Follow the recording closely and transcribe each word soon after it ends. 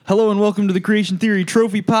Hello and welcome to the Creation Theory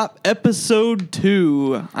TrophyPop Episode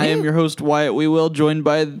 2. I am your host, Wyatt Wewell, joined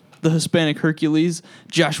by the Hispanic Hercules,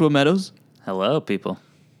 Joshua Meadows. Hello, people.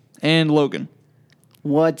 And Logan.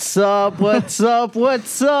 What's up, what's up,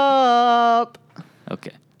 what's up?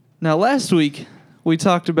 Okay. Now, last week, we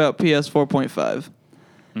talked about PS 4.5,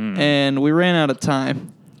 and we ran out of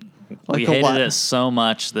time. We hated it so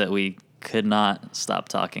much that we could not stop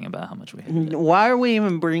talking about how much we hated it. Why are we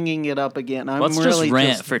even bringing it up again? Let's just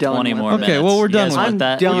rant for 20 more minutes. Okay, well, we're done with with it. I'm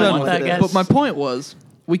That? done You want with that, it. guys? But my point was,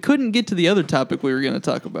 we couldn't get to the other topic we were going to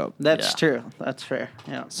talk about. That's Yeah. true. That's fair.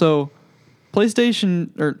 Yeah. So,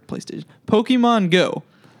 Pokemon Go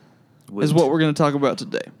is what we're going to talk about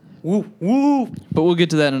today. Woo, woo. But we'll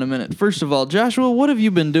get to that in a minute. First of all, Joshua, what have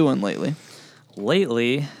you been doing lately?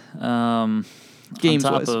 Lately, on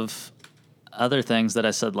Games-wise. top of other things that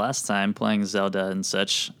I said last time, playing Zelda and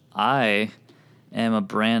such, I am a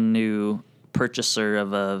brand new purchaser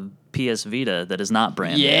of a PS Vita that is not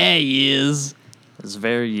brand new. he is. It's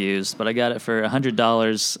very used, but I got it for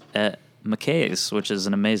 $100 at McKay's, which is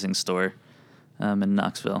an amazing store in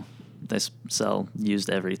Knoxville. They sell used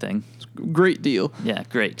everything. Great deal. Yeah,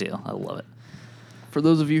 great deal. I love it. For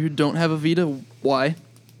those of you who don't have a Vita, why?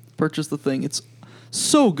 Purchase the thing. It's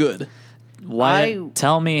so good.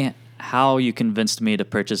 Tell me how you convinced me to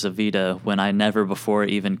purchase a Vita when I never before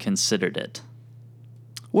even considered it.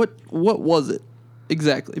 What was it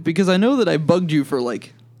exactly? Because I know that I bugged you for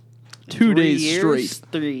like 2 days straight.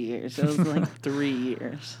 3 years. It was like 3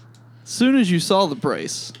 years. As soon as you saw the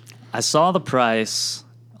price. I saw the price,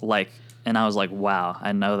 and I was like, wow,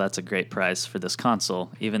 I know that's a great price for this console,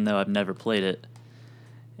 even though I've never played it.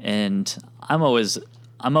 And I'm always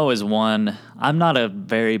one. I'm not a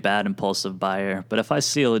very bad impulsive buyer, but if I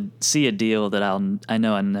see a deal that I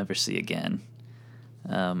know I'll never see again,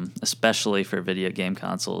 especially for video game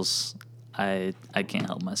consoles, I can't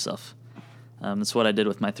help myself. That's what I did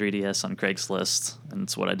with my 3DS on Craigslist, and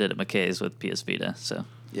it's what I did at McKay's with PS Vita. So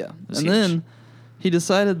Yeah. was And huge. then he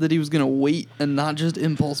decided that he was going to wait and not just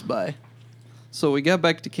impulse buy. So we got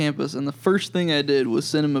back to campus, and the first thing I did was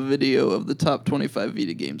send him a video of the top 25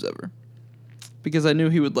 Vita games ever. Because I knew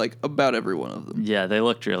he would like about every one of them. Yeah, they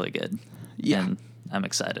looked really good. Yeah. And I'm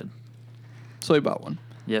excited. So he bought one.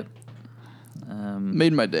 Yep.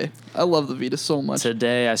 Made my day. I love the Vita so much.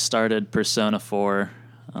 Today I started Persona 4.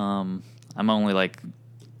 I'm only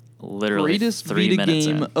literally Greatest 3 Vita minutes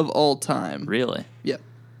game in. of all time. Really? Yeah.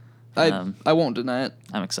 Um, I won't deny it.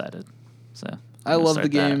 I'm excited. So I I'm gonna love the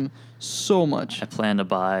start that. game so much. I plan to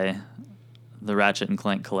buy the Ratchet and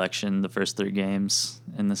Clank collection, the first 3 games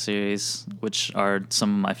in the series, which are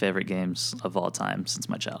some of my favorite games of all time since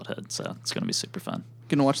my childhood. So it's going to be super fun.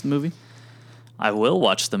 Gonna watch the movie? I will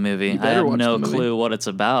watch the movie. You I better have watch no the movie. clue what it's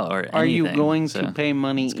about or anything. Are you going so to pay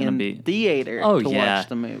money it's gonna in be- theater Oh, to yeah. watch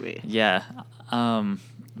the movie? Yeah.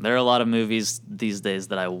 There are a lot of movies these days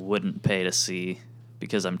that I wouldn't pay to see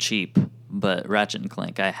because I'm cheap, but Ratchet and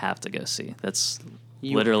Clank I have to go see. That's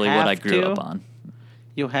You literally what I have grew to? up on.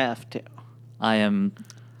 You have to. I am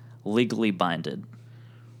legally binded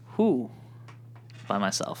Who? by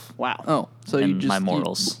myself. Wow. Oh, so you And just my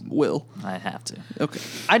morals. you will. I have to. Okay.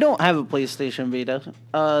 I don't have a PlayStation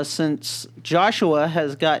Vita. Since Joshua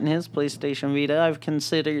has gotten his PlayStation Vita, I've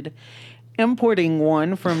considered importing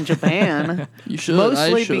one from Japan. You should.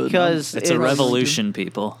 Mostly I should. because It's a revolution,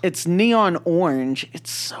 people. It's neon orange.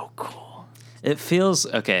 It's so cool. It feels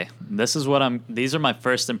okay. These are my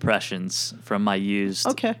first impressions from my used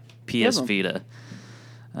Okay. PS Give 'em.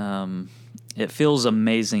 Vita. It feels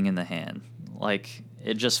amazing in the hand.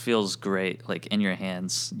 It just feels great, in your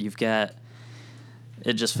hands.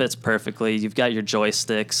 It just fits perfectly. You've got your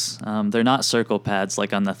joysticks. They're not circle pads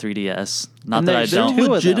like on the 3DS. Not And that I there's don't. two of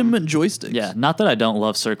them. Legitimate joysticks. Yeah, not that I don't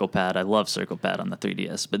love circle pad. I love circle pad on the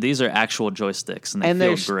 3DS, but these are actual joysticks and they And feel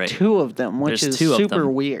there's great. 2 of them, which There's is 2 of super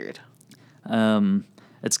them. weird.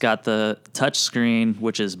 It's got the touch screen,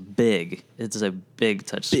 which is big. It's a big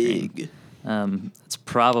touch screen. Big. It's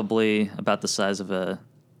probably about the size of a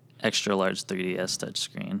extra large 3DS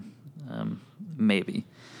touchscreen, maybe.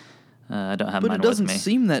 I don't have But mine it doesn't with me.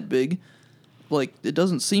 seem that big. It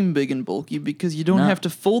doesn't seem big and bulky because you don't No. have to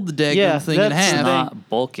fold the daggone Yeah, thing in that's It's half. not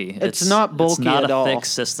bulky. It's not bulky It's not at a all. thick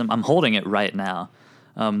system. I'm holding it right now.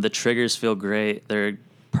 The triggers feel great. They're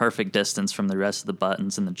perfect distance from the rest of the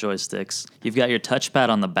buttons and the joysticks. You've got your touchpad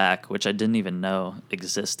on the back, which I didn't even know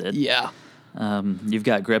existed. Yeah. You've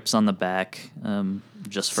got grips on the back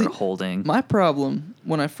just for See, holding. My problem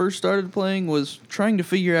when I first started playing was trying to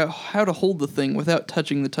figure out how to hold the thing without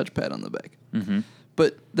touching the touchpad on the back. Mm-hmm.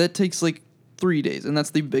 But that takes 3 days, and that's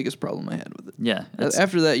the biggest problem I had with it. Yeah.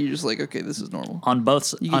 After that, you're just like, okay, this is normal. On You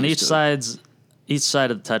get on used each to it. sides, each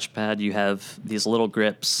side of the touchpad, you have these little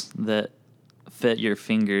grips that fit your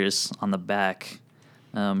fingers on the back,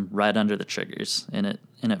 right under the triggers, and it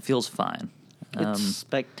feels fine. It's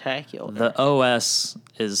spectacular. The OS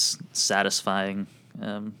is satisfying.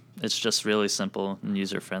 It's just really simple and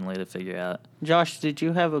user-friendly to figure out. Josh, did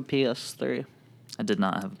you have a PS3? I did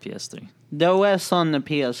not have a PS3. The OS on the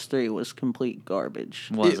PS3 was complete garbage.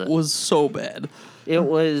 It was so bad. It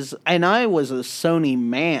was, and I was a Sony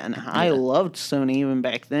man. I Yeah. loved Sony even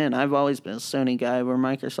back then. I've always been a Sony guy over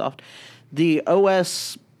Microsoft. The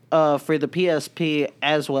OS for the PSP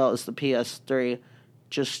as well as the PS3,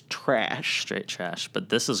 just trash. Straight trash. But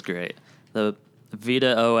this is great. The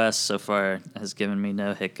Vita OS so far has given me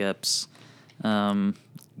no hiccups.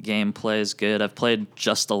 Gameplay is good. I've played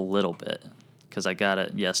just a little bit because I got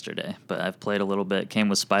it yesterday, but I've played a little bit. Came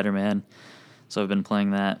with Spider-Man, so I've been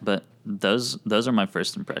playing that. But those are my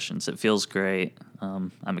first impressions. It feels great.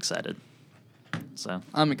 I'm excited. So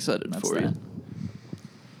I'm excited that's for that. you.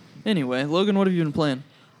 Anyway, Logan, what have you been playing?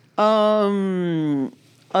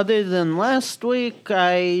 Other than last week,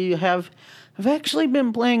 I've actually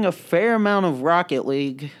been playing a fair amount of Rocket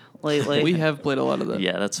League lately. We have played a lot of that.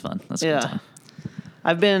 Yeah, that's fun. That's a Yeah. good time.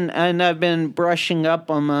 I've been brushing up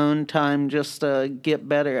on my own time just to get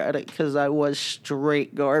better at it because I was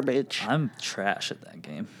straight garbage. I'm trash at that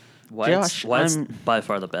game. White's Josh, by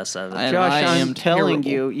far the best out of it. And Josh, I am I'm telling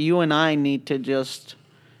terrible. you and I need to just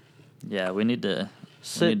Yeah, we need to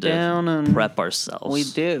sit down and prep ourselves. We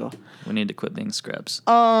do. We need to quit being scrubs.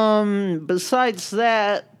 Besides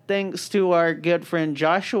that, thanks to our good friend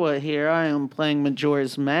Joshua here, I am playing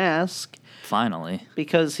Majora's Mask Finally.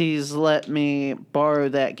 because he's let me borrow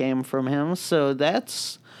that game from him. So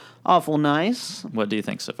that's awful nice. What do you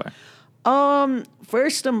think so far?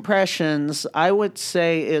 First impressions, I would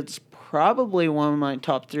say it's probably one of my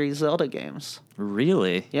top 3 Zelda games.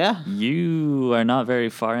 Really? Yeah. You are not very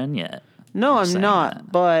far in yet. No, I'm saying not,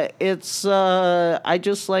 that. but it's I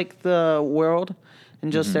just like the world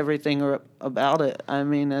and just everything about it. I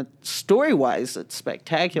mean, story-wise, it's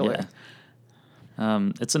spectacular. Yeah.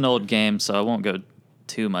 It's an old game, so I won't go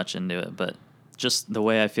too much into it, but just the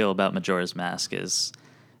way I feel about Majora's Mask is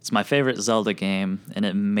it's my favorite Zelda game, and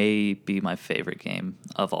it may be my favorite game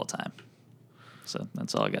of all time. So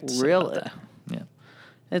that's all I got to say Really? about that. Yeah.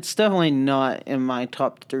 It's definitely not in my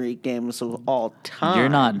top 3 games of all time. You're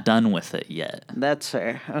not done with it yet. That's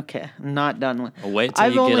fair. Okay, I'm not done with. Well, wait till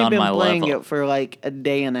I've you only get on been my playing level. it for like a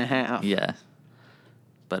day and a half. Yeah.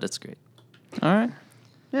 But it's great. All right.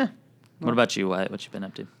 Yeah. What about you, Wyatt? What you been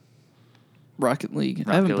up to? Rocket League. I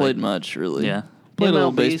Rocket haven't played League. much, really. Yeah. Played a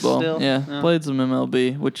little MLB baseball. still? Yeah. Yeah. Played some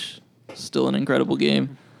MLB, which is still an incredible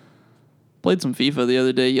game. Played some FIFA the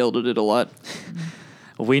other day, yelled at it a lot.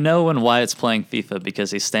 We know when Wyatt's playing FIFA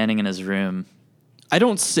because he's standing in his room I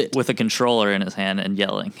don't sit. with a controller in his hand and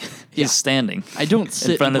yelling. Yeah. He's standing I don't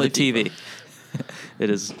sit in front of and the play TV. It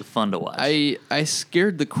is fun to watch. I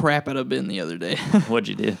scared the crap out of Ben the other day. What'd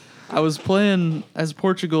you do? I was playing as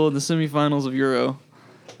Portugal in the semifinals of Euro,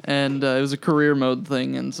 and it was a career mode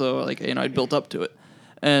thing, and so I'd built up to it,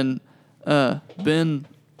 and Ben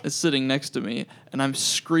is sitting next to me, and I'm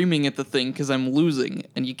screaming at the thing because I'm losing,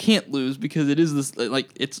 and you can't lose because it is this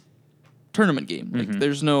it's tournament game.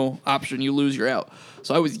 There's no option. You lose, you're out.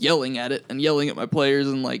 So I was yelling at it and yelling at my players,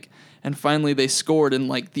 and finally they scored in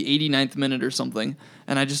the 89th minute or something,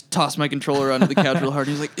 and I just tossed my controller onto the couch real hard.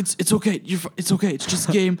 And he was like, "It's okay. It's okay. It's just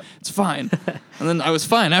a game. It's fine." And then I was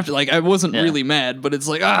fine after. I wasn't Yeah. really mad, but it's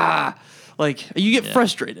you get Yeah.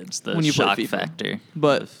 frustrated It's the when you shock play FIFA. factor.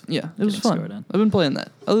 But of yeah, it was getting scored fun. on. I've been playing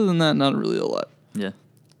that. Other than that, not really a lot. Yeah.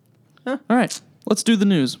 All right, let's do the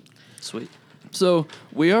news. Sweet. So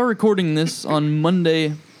we are recording this on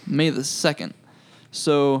Monday, May the 2nd.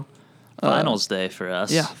 So Finals day for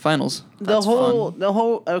us. yeah, finals. The That's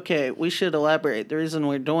whole okay, we should elaborate. The reason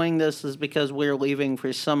we're doing this is because we're leaving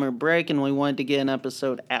for summer break and we wanted to get an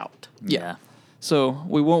episode out. Yeah. So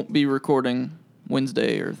we won't be recording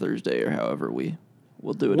Wednesday or Thursday or however we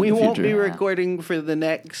will do it We in the won't future. be recording for the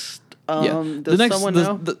next Yeah, does someone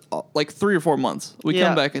know? like 3 or 4 months. We Yeah.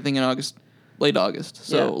 come back, I think, in August, late August.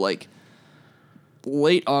 So Yeah.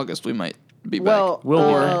 late August we might be Well, back. We'll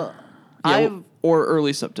or I've or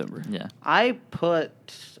early September. Yeah. I put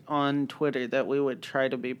on Twitter that we would try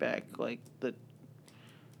to be back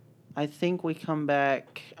I think we come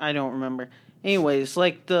back, I don't remember. Anyways,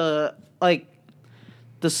 the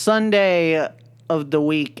Sunday of the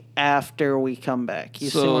week after we come back. You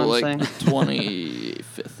see what I'm saying?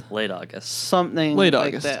 25th. Late August. something Late like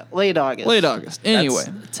August. that. Late August. Late August. Anyway,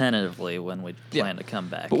 That's tentatively when we plan to come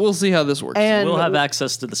back. but we'll see how this works. And We'll have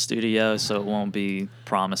access to the studio, so it won't be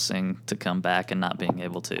promising to come back and not being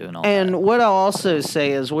able to and all that. And what I'll also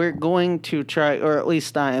say is we're going to try, or at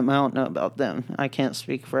least I am. I don't know about them. I can't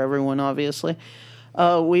speak for everyone, obviously.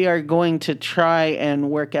 We are going to try and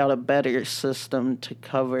work out a better system to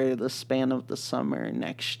cover the span of the summer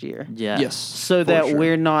next year. Yeah. Yes. So for that sure.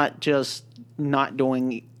 we're not just not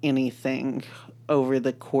doing anything over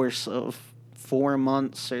the course of 4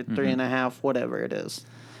 months or 3.5, whatever it is.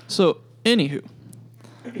 So, anywho,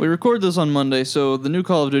 we record this on Monday, so the new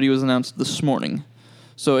Call of Duty was announced this morning.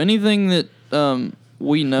 So anything that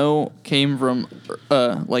we know came from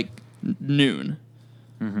like noon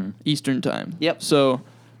Eastern time. Yep. So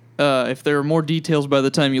if there are more details by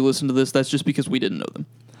the time you listen to this, that's just because we didn't know them.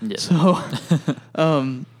 Yeah. So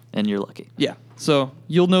And you're lucky. yeah, so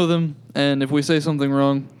you'll know them, and if we say something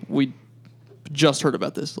wrong, we just heard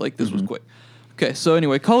about this. Like, this was quick. Okay, so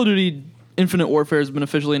anyway, Call of Duty Infinite Warfare has been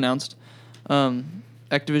officially announced.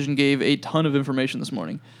 Activision gave a ton of information this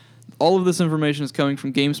morning. All of this information is coming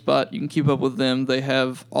from GameSpot. You can keep up with them. They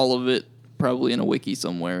have all of it probably in a wiki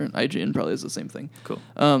somewhere. IGN probably has the same thing. Cool.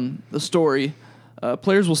 The story.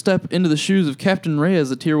 Players will step into the shoes of Captain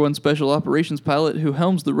Reyes, a Tier 1 Special Operations pilot who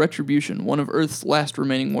helms the Retribution, one of Earth's last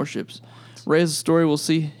remaining warships. Reyes' story will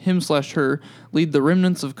see him/her lead the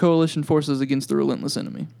remnants of Coalition forces against the relentless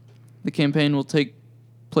enemy. The campaign will take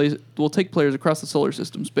players across the solar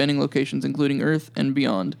system, spanning locations including Earth and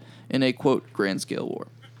beyond, in a, quote, grand-scale war,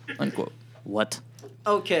 unquote. What?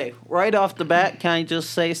 Okay, right off the bat, can I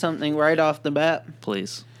just say something right off the bat?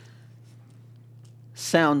 Please.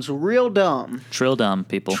 Sounds real dumb. Trill dumb,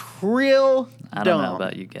 people. Real dumb. I don't know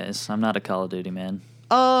about you guys. I'm not a Call of Duty man.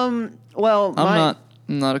 Well, I'm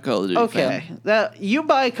not a Call of Duty okay. fan. That you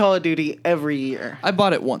buy Call of Duty every year. I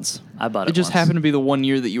bought it once. I bought it It just once. happened to be the 1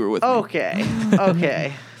 year that you were with me. Okay.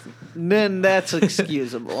 Okay. Then that's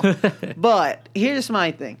excusable. But here's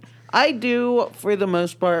my thing. I do, for the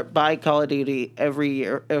most part, buy Call of Duty every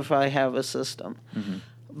year if I have a system.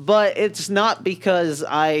 But it's not because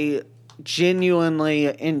I genuinely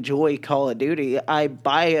enjoy Call of Duty. I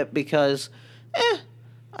buy it because,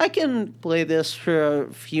 I can play this for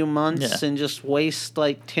a few months Yeah. and just waste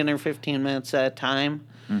like 10 or 15 minutes at a time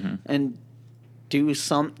and do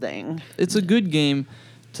something. It's a good game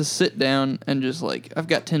to sit down and just like, I've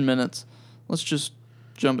got 10 minutes. Let's just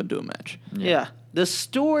jump into a match. Yeah. The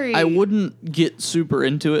story... I wouldn't get super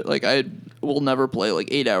into it. Like, I will never play like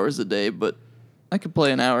 8 hours a day, but I could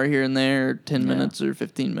play an hour here and there, 10 minutes or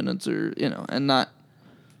 15 minutes or, and not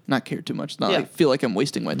care too much. Not Yeah. like feel like I'm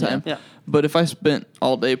wasting my time. Yeah. But if I spent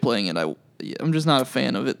all day playing it, I'm just not a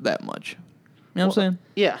fan of it that much. You know what I'm saying?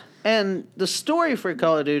 Yeah. And the story for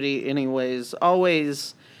Call of Duty, anyways,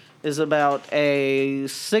 always is about a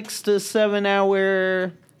 6 to 7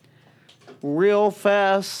 hour real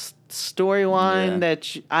fast storyline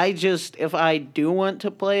that if I do want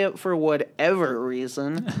to play it for whatever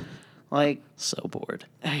reason, like So bored.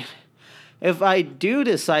 if I do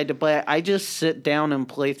decide to play it, I just sit down and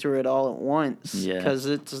play through it all at once. Yeah. Because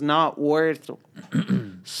it's not worth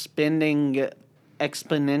spending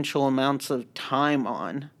exponential amounts of time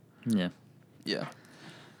on. Yeah. Yeah.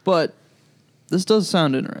 But this does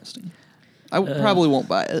sound interesting. I probably won't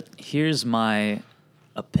buy it. Here's my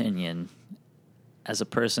opinion as a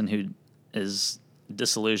person who is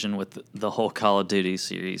disillusioned with the whole Call of Duty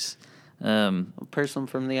series. A person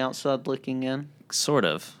from the outside looking in. Sort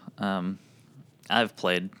of. I've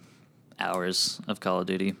played hours of Call of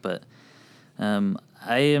Duty, but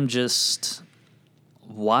I am just...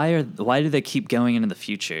 Why do they keep going into the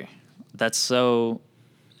future? That's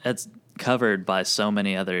covered by so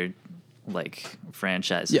many other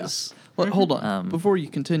franchises. Yes. Well, hold on. Um, Before you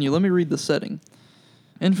continue, let me read the setting.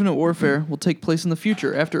 Infinite Warfare will take place in the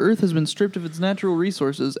future after Earth has been stripped of its natural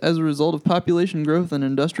resources as a result of population growth and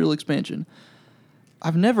industrial expansion.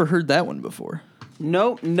 I've never heard that one before.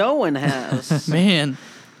 No one has. Man,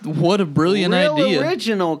 what a brilliant Real idea.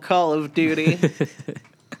 original Call of Duty.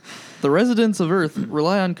 The residents of Earth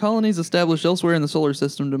rely on colonies established elsewhere in the solar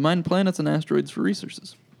system to mine planets and asteroids for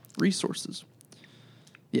resources.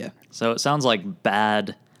 Yeah. So it sounds like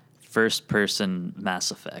bad first-person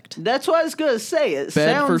Mass Effect. That's what I was going to say. It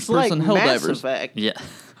Bad sounds like first-person Mass Helldivers. Effect. Yeah.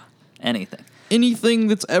 Anything. Anything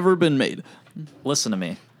that's ever been made. Listen to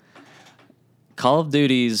me. Call of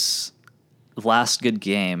Duty's last good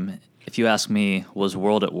game, if you ask me, was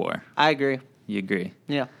World at War. I agree. You agree?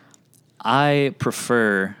 Yeah. I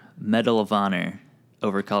prefer Medal of Honor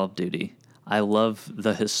over Call of Duty. I love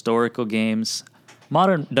the historical games.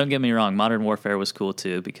 Don't get me wrong, Modern Warfare was cool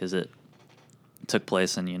too because it took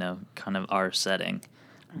place in, kind of our setting.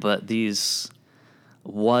 But these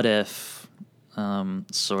what if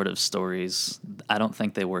sort of stories, I don't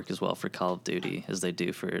think they work as well for Call of Duty as they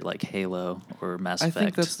do for like Halo or Mass Effect. I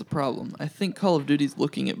think that's the problem. I think Call of Duty's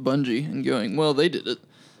looking at Bungie and going, well, they did it,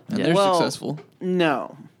 and Yeah. they're Well, successful.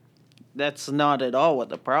 No, that's not at all what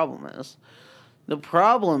the problem is. The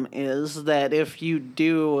problem is that if you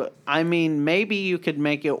do, maybe you could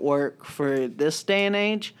make it work for this day and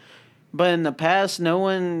age, but in the past, no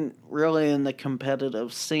one really in the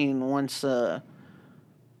competitive scene wants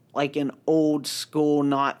like an old school,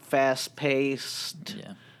 not fast paced,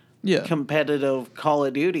 Yeah. competitive Call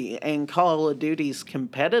of Duty. And Call of Duty's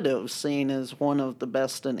competitive scene is one of the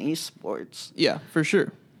best in esports. Yeah, for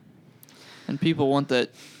sure. And people want that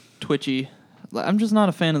twitchy. I'm just not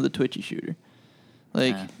a fan of the twitchy shooter.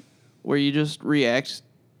 Like, where you just react,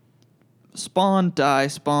 spawn, die,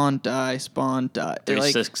 spawn, die, spawn, die.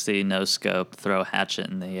 360, no scope, throw a hatchet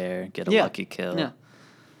in the air, get a lucky kill. Yeah.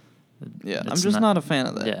 Yeah, I'm It's just not a fan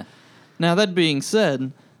of that. Yeah. Now, that being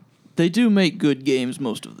said, they do make good games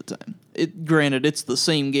most of the time. Granted, it's the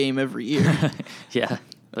same game every year. Yeah.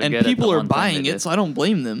 They're And good at people the are one thing buying they it, do. so I don't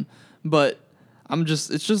blame them. But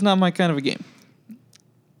it's just not my kind of a game.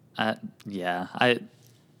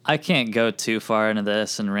 I can't go too far into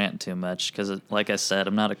this and rant too much because, like I said,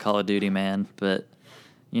 I'm not a Call of Duty man. But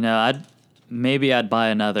I'd buy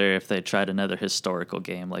another if they tried another historical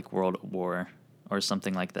game like World at War or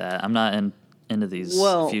something like that. I'm not into these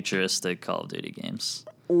futuristic Call of Duty games.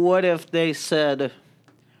 What if they said,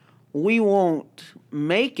 we won't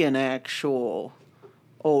make an actual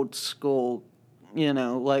old school,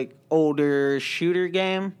 like older shooter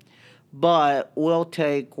game, but we'll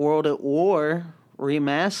take World at War,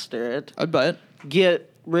 remaster it, I'd buy it.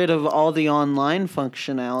 get rid of all the online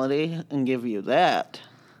functionality, and give you that.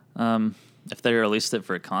 If they released it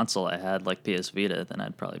for a console I had like PS Vita, then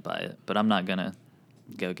I'd probably buy it. But I'm not gonna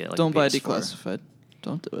go get like. Don't a buy PS4. Declassified.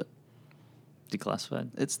 Don't do it. Declassified?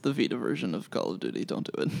 It's the Vita version of Call of Duty. Don't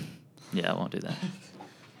do it. Yeah, I won't do that.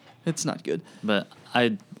 It's not good. But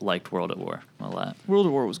I liked World at War a lot. World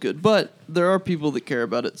of War was good, but there are people that care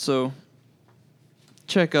about it, so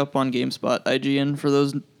check up on GameSpot, IGN for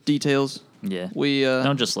those details. Yeah. We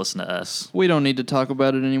Don't just listen to us. we don't need to talk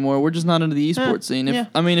about it anymore. We're just not into the esports scene. yeah.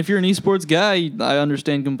 If you're an esports guy, I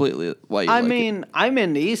understand completely why you like it. I'm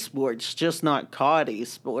into esports, just not COD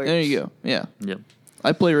esports. There you go. Yeah. Yep.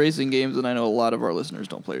 I play racing games, and I know a lot of our listeners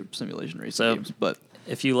don't play simulation racing So- games, but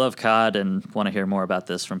If you love COD and want to hear more about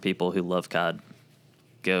this from people who love COD,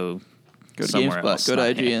 go go to somewhere GameSpot, else, go to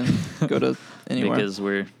not here. IGN, go to anywhere. Because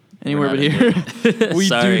we're Anywhere not but into here. it. We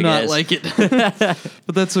Sorry, do not guys. like it.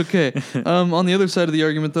 But that's okay. On the other side of the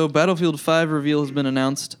argument, though, Battlefield 5 reveal has been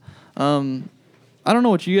announced. I don't know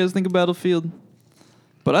what you guys think of Battlefield,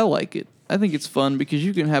 but I like it. I think it's fun because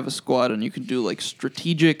you can have a squad and you can do, like,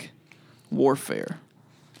 strategic warfare.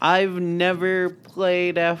 I've never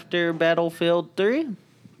played after Battlefield 3.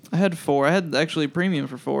 I had 4. I had actually premium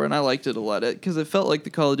for 4, and I liked it a lot because it felt like the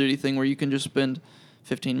Call of Duty thing where you can just spend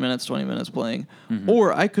 15 minutes, 20 minutes playing. Mm-hmm.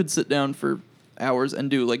 Or I could sit down for hours and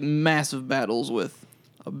do like massive battles with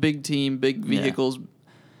a big team, big vehicles.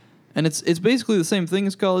 And it's basically the same thing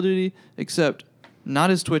as Call of Duty, except not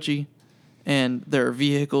as twitchy, and there are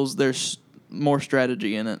vehicles, there's more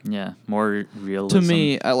strategy in it. Yeah, more realism. To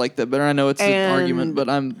me, I like that better. I know it's an And- argument, but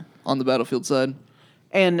I'm on the Battlefield side.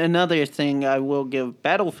 And another thing I will give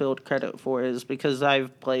Battlefield credit for is because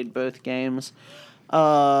I've played both games.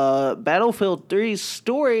 Battlefield 3's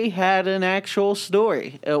story had an actual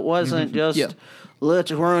story. It wasn't just, Yeah.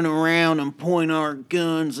 let's run around and point our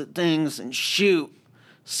guns at things and shoot,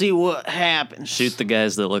 see what happens. Shoot the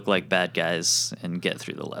guys that look like bad guys and get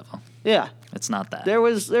through the level. Yeah. It's not that. There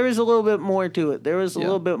was a little bit more to it. There was a Yeah.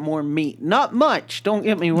 little bit more meat. Not much, don't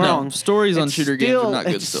get me wrong. stories on It's shooter games are not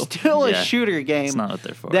good it's still. still a Yeah. shooter game. It's not what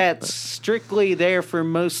they're for. That's strictly there for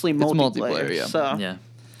mostly multiplayer. multiplayer, yeah. So. Yeah.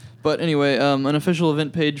 But anyway, an official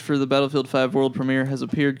event page for the Battlefield 5 world premiere has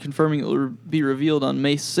appeared, confirming it will be revealed on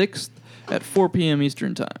May 6th at 4 p.m.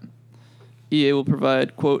 Eastern Time. EA will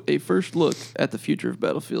provide, quote, a first look at the future of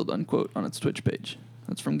Battlefield, unquote, on its Twitch page.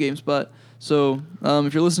 That's from GameSpot. So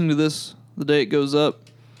if you're listening to this the day it goes up,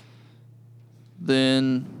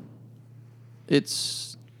 then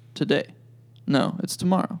it's today. No, it's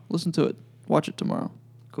tomorrow. Listen to it. Watch it tomorrow.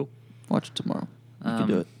 Cool. Watch it tomorrow. You can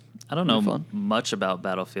do it. I don't It'll know be fun. much about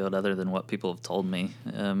Battlefield other than what people have told me.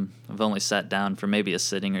 I've only sat down for maybe a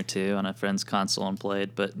sitting or two on a friend's console and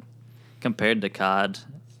played, but compared to COD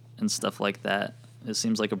and stuff like that, it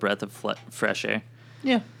seems like a breath of fresh air.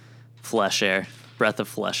 Yeah. Flesh air. Breath of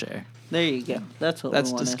flesh air. There you go. That's what That's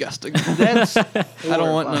we wanted. disgusting. That's I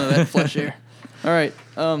don't want none of that flesh air. All right,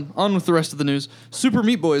 on with the rest of the news. Super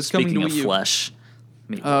Meat Boy is coming Speaking to of Wii U. flesh,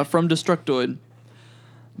 Meat Boy. From Destructoid.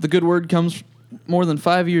 The good word comes more than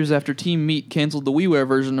 5 years after Team Meat canceled the WiiWare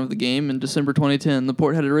version of the game in December 2010. The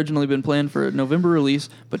port had originally been planned for a November release,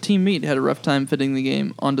 but Team Meat had a rough time fitting the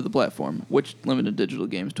game onto the platform, which limited digital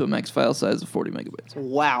games to a max file size of 40 megabytes.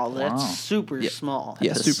 Wow, that's Wow. super small.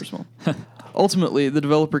 Yeah, Yes. super small. Ultimately, the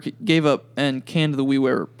developer gave up and canned the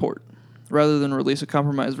WiiWare port, rather than release a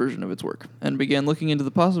compromised version of its work, and began looking into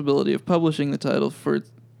the possibility of publishing the title for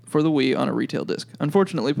the Wii on a retail disc.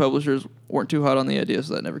 Unfortunately, publishers weren't too hot on the idea,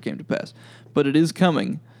 so that never came to pass. But it is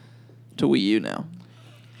coming to Wii U now.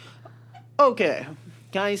 Okay,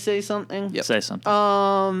 can I say something? Yep. Say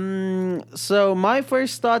something. So my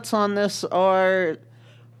first thoughts on this are,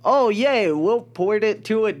 oh yay, we'll port it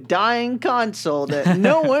to a dying console that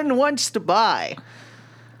no one wants to buy.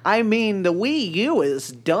 I mean, the Wii U is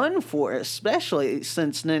done for, especially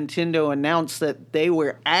since Nintendo announced that they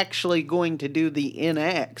were actually going to do the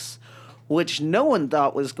NX, which no one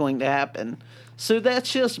thought was going to happen. So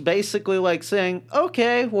that's just basically like saying,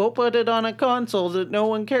 okay, we'll put it on a console that no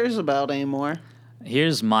one cares about anymore.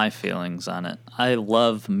 Here's my feelings on it. I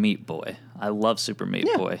love Meat Boy. I love Super Meat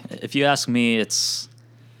Yeah. Boy. If you ask me, it's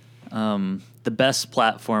the best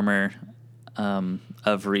platformer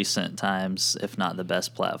of recent times, if not the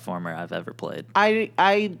best platformer I've ever played. I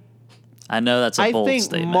I know that's a bold think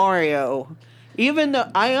statement. Mario, even though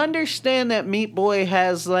I understand that Meat Boy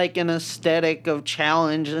has like an aesthetic of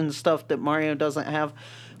challenge and stuff that Mario doesn't have,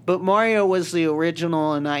 but Mario was the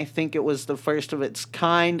original, and I think it was the first of its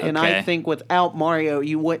kind. And I Okay. think without Mario,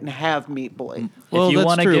 you wouldn't have Meat Boy. Well, if you that's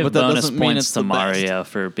want to true, give but that bonus doesn't mean points it's to the best. Mario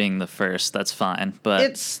for being the first, that's fine. But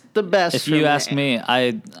It's the best. if for you ask me,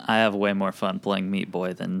 I have way more fun playing Meat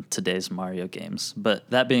Boy than today's Mario games. But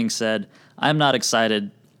that being said, I'm not excited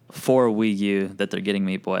for Wii U that they're getting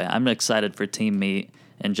Meat Boy. I'm excited for Team Meat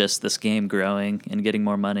and just this game growing and getting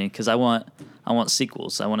more money because I want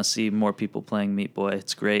sequels. I want to see more people playing Meat Boy.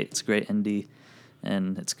 It's great. It's great indie,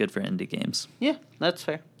 and it's good for indie games. Yeah, that's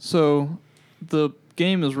fair. So, the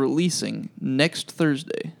game is releasing next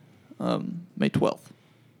Thursday, May 12th.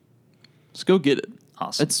 Just go get it.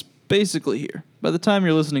 Awesome. It's basically here. By the time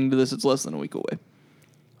you're listening to this, it's less than a week away.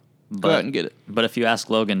 Go out and get it. But if you ask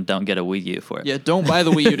Logan, don't get a Wii U for it. Yeah, don't buy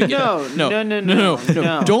the Wii U to get No, it.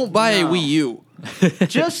 no. Don't buy a No. Wii U.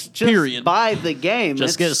 Just Period. buy the game.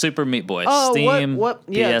 Just get Super Meat Boy. Oh, Steam, what?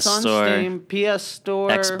 Yeah, PS it's on Store, Steam, PS Store,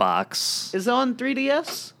 Xbox. Is it on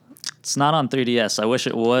 3DS? It's not on 3DS. I wish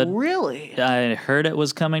it would. Really? I heard it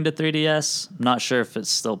was coming to 3DS. I'm not sure if it's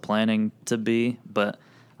still planning to be, but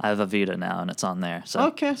I have a Vita now and it's on there. So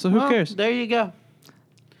Okay. So who well, cares? There you go.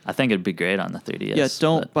 I think it'd be great on the 3DS. Yeah,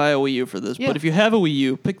 don't but buy a Wii U for this. Yeah. But if you have a Wii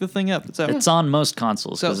U, pick the thing up. It's out. It's on most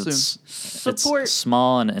consoles It's out because Support. it's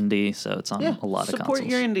small and indie, so it's on Yeah, a lot of support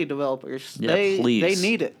consoles. your indie developers. Yeah, they please.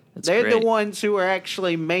 need it. It's They're great. the ones who are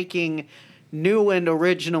actually making new and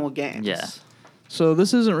original games. Yeah. So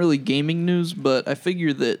this isn't really gaming news, but I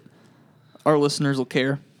figure that our listeners will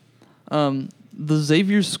care. The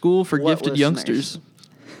Xavier School for What Gifted listeners? Youngsters.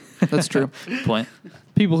 That's true. Point.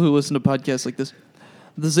 People who listen to podcasts like this.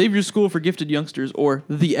 The Xavier School for Gifted Youngsters, or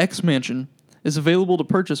the X Mansion, is available to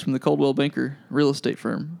purchase from the Coldwell Banker real estate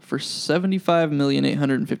firm for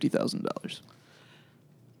 $75,850,000.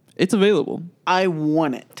 It's available. I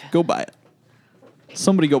want it. Go buy it.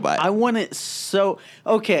 Somebody go buy it. I want it so.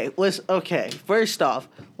 Okay, listen. Okay, first off,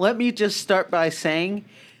 let me just start by saying,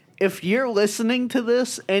 if you're listening to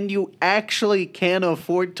this and you actually can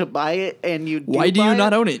afford to buy it, and you Why do you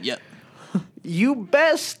not own it yet? you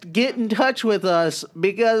best get in touch with us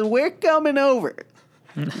because we're coming over.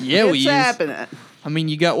 Yeah, It's we use. happening. I mean,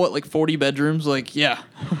 you got what, like 40 bedrooms? Like, yeah.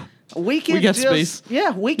 We can got just, space.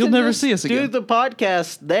 Yeah, we You'll can never just see us do again. the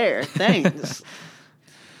podcast there. Thanks.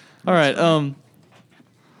 All right.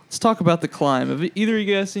 Let's talk about the climb. Have either of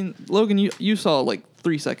you guys seen Logan? You saw like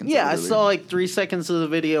 3 seconds. Yeah, of it I earlier. saw like 3 seconds of the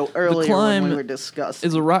video earlier when Climb we were discussing.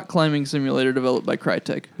 Is a rock climbing simulator developed by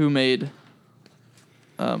Crytek, who made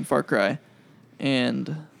Far Cry,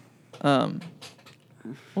 and what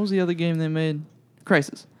was the other game they made?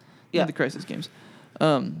 Crysis. They Yeah. made the Crysis games.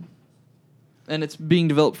 And it's being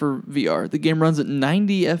developed for VR. The game runs at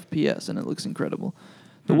 90 FPS, and it looks incredible.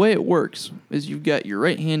 The way it works is you've got your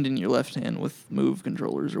right hand and your left hand with move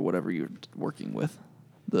controllers or whatever you're working with,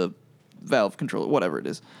 the Valve controller, whatever it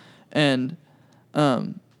is, and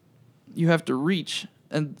you have to reach,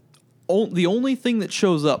 and the only thing that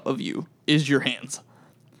shows up of you is your hands.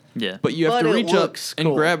 Yeah. But you have But to it reach up looks and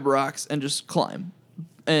cool. grab rocks and just climb,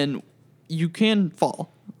 and you can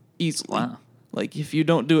fall easily. Wow. Like if you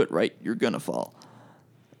don't do it right, you're gonna fall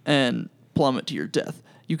and plummet to your death.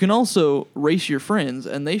 You can also race your friends,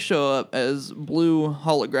 and they show up as blue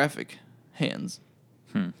holographic hands.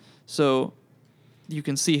 So you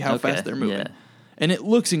can see how fast they're moving. Yeah. And it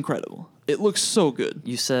looks incredible. It looks so good.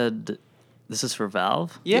 You said this is for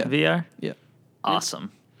Valve? Yeah. VR? Yeah,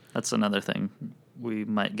 Awesome. That's another thing we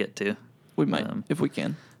might get to. we might, if we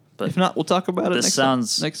can. But if not, we'll talk about it this next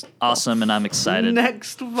sounds next awesome, and I'm excited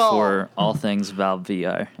Next fall. for all things Valve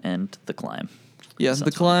VR and The Climb. Yeah,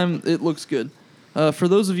 the climb, it looks good. For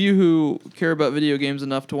those of you who care about video games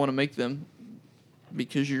enough to want to make them,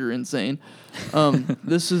 because you're insane,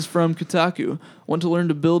 this is from Kotaku. Want to learn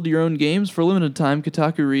to build your own games? For a limited time,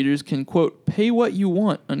 Kotaku readers can, quote, pay what you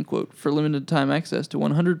want, unquote, for limited time access to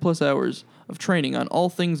 100-plus hours of training on all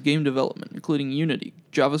things game development, including Unity,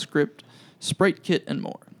 JavaScript, SpriteKit, and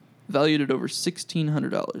more. Valued at over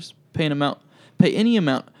 $1,600. Pay any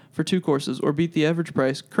amount for 2 courses or beat the average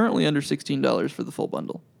price, currently under $16 for the full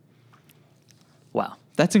bundle. Wow.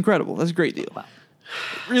 That's incredible. That's a great deal. Wow.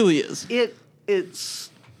 It really is. It's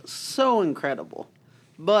so incredible.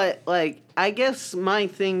 But, like, I guess my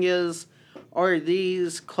thing is, are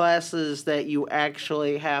these classes that you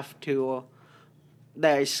actually have to,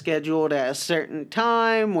 that are scheduled at a certain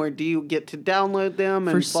time, or do you get to download them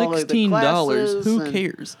and For follow the $16, classes? who and-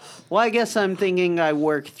 cares? Well, I guess I'm thinking I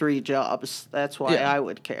work 3 jobs. That's why Yeah. I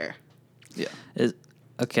would care. Yeah.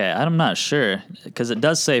 Okay, I'm not sure, because it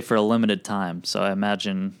does say for a limited time, so I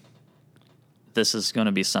imagine this is going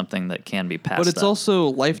to be something that can be passed But it's up. also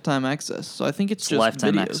lifetime access, so I think it's just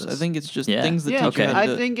lifetime videos. access. I think it's just Yeah. things that Yeah, teach you how to I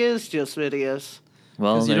do it. think it's just videos.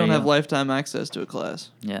 Well, Because you there don't have go. lifetime access to a class.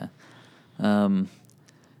 Yeah.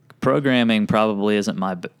 Programming probably isn't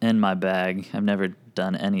in my bag. I've never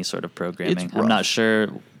done any sort of programming. It's I'm not rough. sure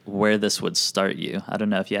where this would start you. I don't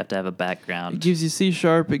know if you have to have a It background. gives you C#.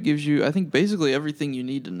 It gives you, I think, basically everything you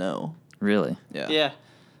need to know. Really? Yeah. Yeah.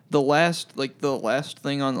 The last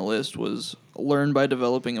thing on the list was learn by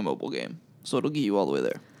developing a mobile game. So it'll get you all the way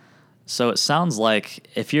there. So it sounds like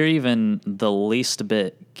if you're even the least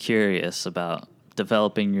bit curious about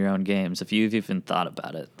developing your own games, if you've even thought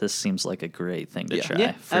about it, this seems like a great thing to Yeah. try.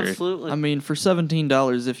 Yeah, for- absolutely. I mean, for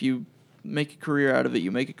 $17, if you make a career out of it,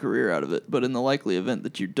 you make a career out of it. But in the likely event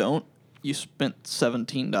that you don't, you spent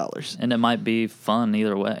 $17. And it might be fun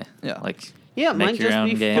either way. Yeah. Like, Yeah, it make might your just own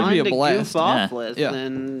be game. fun Could be a to blast. goof off Yeah. with. Yeah.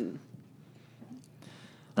 And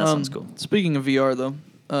that sounds cool. Speaking of VR, though,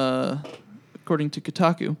 according to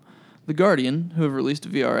Kotaku, The Guardian, who have released a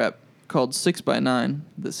VR app called 6x9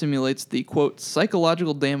 that simulates the, quote,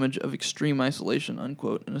 psychological damage of extreme isolation,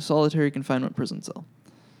 unquote, in a solitary confinement prison cell.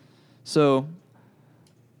 So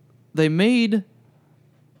they made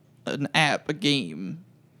an app, a game,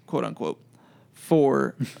 quote unquote,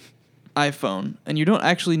 for iPhone, and you don't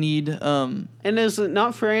actually need, and is it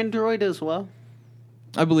not for Android as well?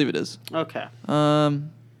 I believe it is. Okay.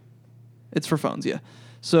 It's for phones, yeah.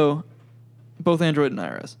 So both Android and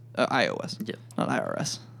iOS. Yeah. Not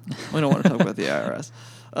IRS. We don't want to talk about the IRS.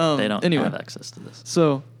 They don't anyway, have access to this.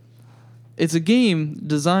 So it's a game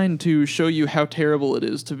designed to show you how terrible it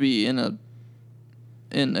is to be in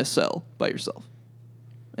a cell by yourself,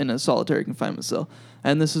 in a solitary confinement cell.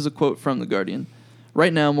 And this is a quote from The Guardian.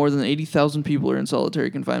 Right now, more than 80,000 people are in solitary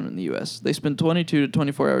confinement in the U.S. They spend 22 to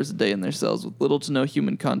 24 hours a day in their cells with little to no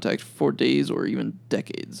human contact for days or even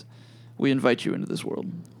decades. We invite you into this world.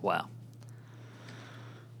 Wow.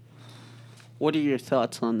 What are your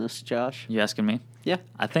thoughts on this, Josh? You asking me? Yeah.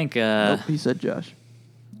 I think Nope, he said Josh.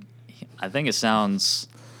 I think it sounds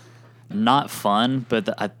not fun, but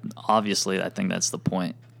obviously I think that's the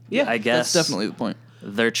point. Yeah, I guess That's definitely the point.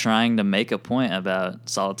 they're trying to make a point about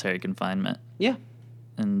solitary confinement, Yeah.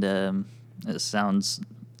 and it sounds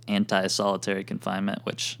anti-solitary confinement,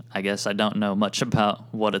 which I guess I don't know much about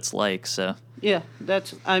what it's like. So Yeah.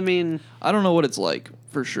 I mean, I don't know what it's like,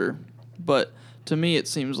 for sure. But to me, it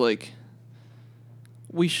seems like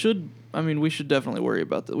we should definitely worry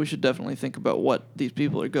about that. We should definitely think about what these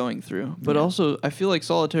people are going through. But Yeah. also, I feel like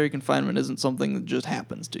solitary confinement isn't something that just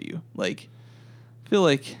happens to you. Like, I feel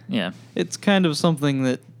like yeah, it's kind of something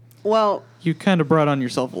that well, you kind of brought on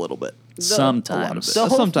yourself a little bit. A lot of sometimes. it. The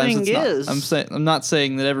whole Sometimes thing it's not. is- I'm not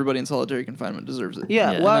saying that everybody in solitary confinement deserves it.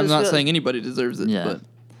 Yeah, Yeah. And well, I I'm was not gonna- saying anybody deserves it. Yeah. But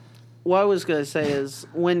what I was going to say is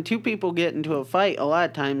when 2 people get into a fight, a lot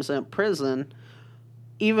of times in prison,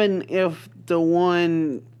 even if the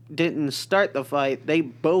one didn't start the fight, they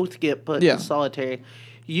both get put Yeah. in solitary,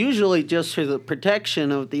 usually just for the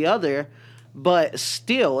protection of the other, but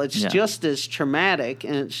still, it's Yeah. just as traumatic,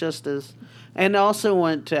 and it's just as... And I also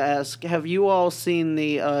want to ask, have you all seen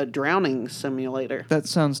the drowning simulator? that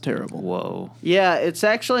sounds terrible. Whoa. Yeah, it's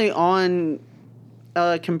actually on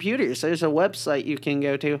computers. There's a website you can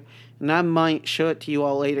go to, and I might show it to you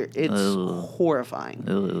all later. It's Ugh. horrifying.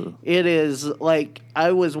 Ugh. It is like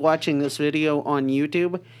I was watching this video on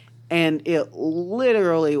YouTube, and it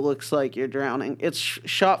literally looks like you're drowning. It's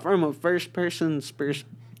shot from a first-person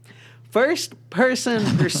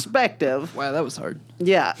perspective. Wow, that was hard.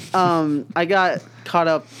 Yeah, I got caught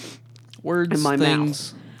up Words, in my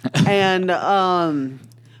things. and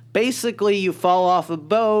basically you fall off a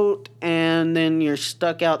boat, and then you're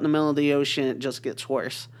stuck out in the middle of the ocean. It just gets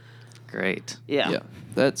worse. Great. Yeah. Yeah,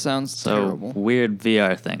 that sounds So terrible. weird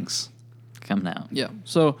VR things coming out. Yeah,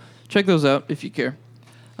 so check those out if you care.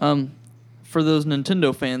 For those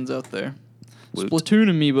Nintendo fans out there, Woot. Splatoon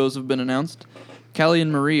amiibos have been announced. Callie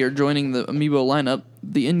and Marie are joining the amiibo lineup.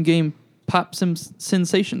 The in-game pop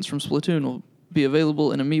sensations from Splatoon will be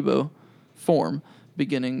available in amiibo form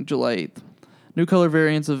beginning July 8th. New color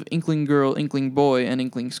variants of Inkling Girl, Inkling Boy, and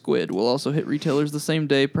Inkling Squid will also hit retailers the same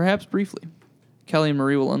day, perhaps briefly. Callie and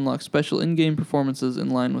Marie will unlock special in-game performances in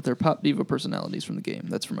line with their pop diva personalities from the game.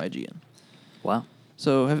 That's from IGN. Wow.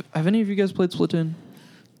 So, have any of you guys played Splatoon?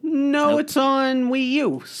 No, Nope. it's on Wii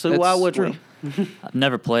U, so why That's would true. we? I've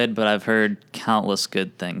never played, but I've heard countless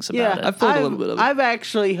good things about it. I've played a little bit of it. I've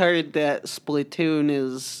actually heard that Splatoon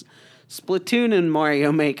and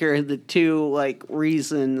Mario Maker are the two like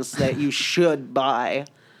reasons that you should buy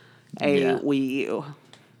a Yeah. Wii U.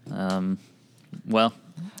 Well,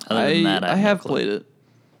 other than that, I have have no clue. played it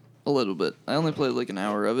a little bit. I only played like an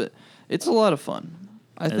hour of it. It's a lot of fun.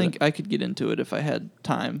 I Is think it? I could get into it if I had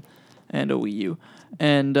time and a Wii U.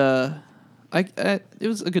 And it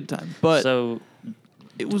was a good time, but So,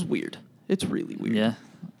 it was weird. It's really weird. yeah,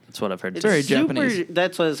 that's what I've heard. It's too. very super, Japanese.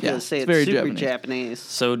 That's what I was Yeah, gonna say. it's It's very super Japanese. Japanese.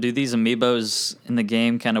 So, do these amiibos in the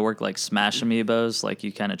game kind of work like Smash amiibos? Like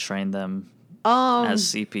you kind of train them as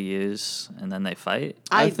CPUs and then they fight?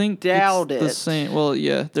 I think doubt it's the it. same. Well,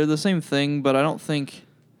 yeah, they're the same thing, but I don't think.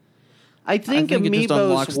 I think think it just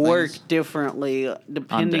unlocks amiibos work things. differently On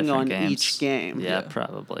depending different on games. each game. Yeah, Yeah.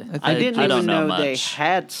 probably. I didn't I even don't know they much.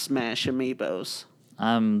 had Smash amiibos.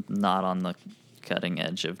 I'm not on the cutting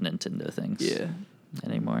edge of Nintendo things Yeah,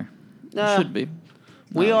 anymore. should be.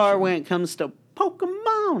 We No, it are should when it comes to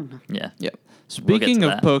Pokemon. Yeah. Yep. Speaking to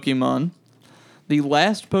of that. Pokemon, the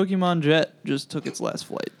last Pokemon Jet just took its last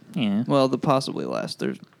flight. Yeah. Well, the possibly last.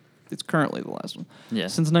 It's currently the last one. Yeah.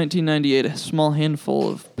 Since 1998, a small handful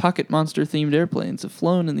of Pocket Monster-themed airplanes have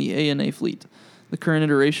flown in the ANA fleet. The current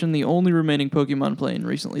iteration, the only remaining Pokemon plane,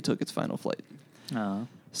 recently took its final flight. Oh.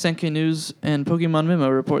 Sankei News and Pokemon Memo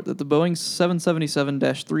report that the Boeing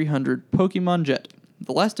 777-300 Pokemon Jet,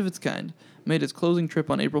 the last of its kind, made its closing trip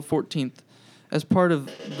on April 14th as part of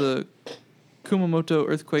the Kumamoto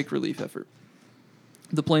earthquake relief effort.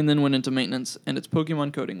 The plane then went into maintenance, and its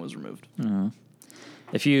Pokemon coating was removed.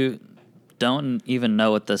 If you don't even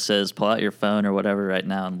know what this is, pull out your phone or whatever right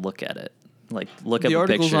now and look at it. Like, look The up a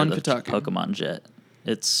article's picture on of the Kotaku. Pokemon Jet.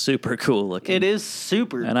 It's super cool looking. It is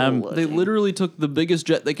super And cool I'm- looking. They literally took the biggest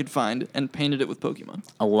jet they could find and painted it with Pokemon.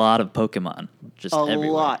 A lot of Pokemon. Just a everywhere.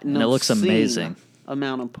 lot. And it looks obscene amazing.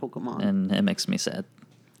 Amount of Pokemon. And it makes me sad.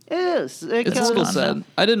 It is. It's It's still gone sad. now.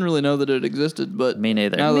 I didn't really know that it existed, but Me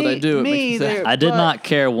neither. now that I Me- do, it me makes me sad. either. I did But- not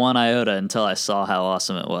care one iota until I saw how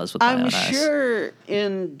awesome it was with my I'm own eyes. sure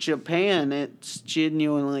in Japan there's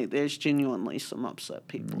genuinely some upset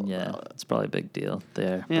people Yeah, about it. it's probably a big deal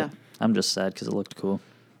there. Yeah. But I'm just sad because it looked cool.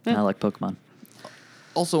 Yeah. I like Pokemon.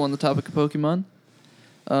 Also on the topic of Pokemon,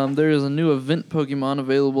 there is a new event Pokemon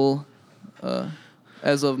available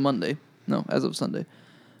as of Monday. No, as of Sunday.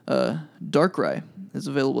 Darkrai is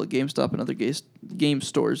available at GameStop and other game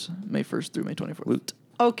stores May 1st through May 24th. Woot.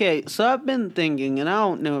 Okay, so I've been thinking, and I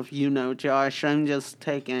don't know if you know, Josh, I'm just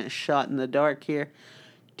taking a shot in the dark here.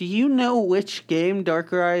 Do you know which game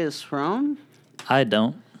Darkrai is from? I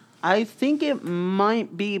don't. I think it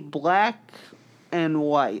might be Black and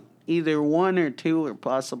White. Either one or two, or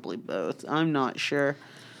possibly both. I'm not sure.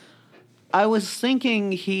 I was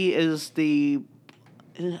thinking he is the...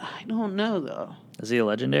 I don't know, though. Is he a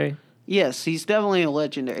legendary? Yes, he's definitely a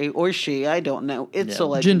legendary. Or she, I don't know. It's Yeah. a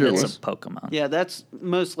legendary. Genderless. It's a Pokemon. Yeah, that's...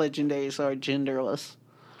 Most legendaries are genderless.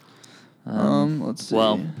 Let's see.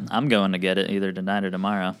 Well, I'm going to get it either tonight or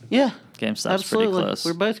tomorrow. Yeah, GameStop's absolutely. pretty close.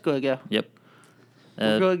 We're both going to go. Yep.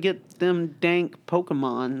 We're going to get them dank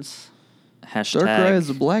Pokemons. Hashtag Darkrai is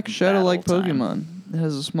a black shadow-like battle time. Pokemon. It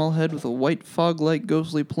has a small head with a white fog-like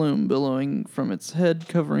ghostly plume billowing from its head,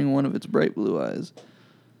 covering one of its bright blue eyes.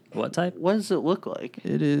 What type? What does it look like?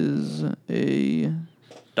 It is a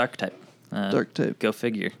Dark type. dark type. Go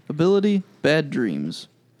figure. Ability, Bad Dreams.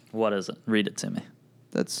 What is it? Read it to me.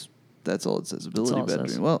 That's all it says. Ability, all it Bad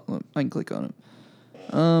says. Dreams. Well, I can click on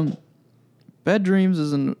it. Bad Dreams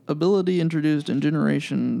is an ability introduced in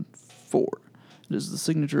Generation 4. It is the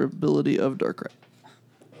signature ability of Darkrai.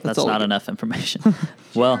 That's all I not get. enough information.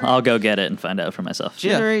 Well, I'll go get it and find out for myself.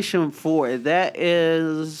 Generation 4, that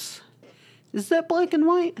is that black and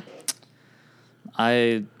white?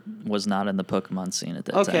 I was not in the Pokemon scene at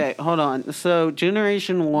that time. Okay, hold on. So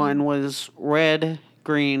Generation 1 was red,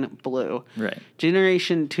 green, blue. Right.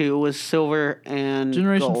 Generation 2 was silver and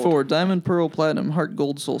Generation gold. 4, Diamond, Pearl, Platinum, Heart,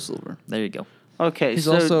 Gold, Soul Silver. There you go. Okay, He's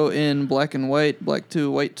so also in Black and White, Black 2,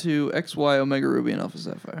 White 2, XY, Omega Ruby, and Alpha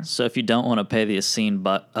Sapphire. So if you don't want to pay the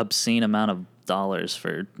obscene amount of dollars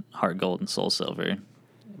for Heart Gold and Soul Silver,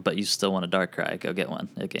 but you still want a Darkrai, go get one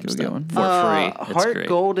at GameStop get one. for free. It's Heart great.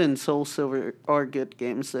 Gold and Soul Silver are good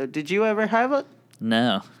games, though. Did you ever have it?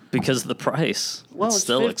 No, because of the price. Well, it's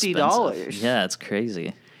still $50. expensive. Yeah, it's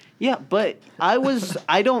crazy. Yeah, but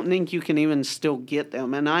I don't think you can even still get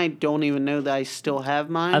them, and I don't even know that I still have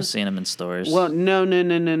mine. I've seen them in stores. Well, no.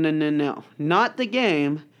 Not the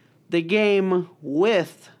game. The game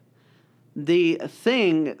with the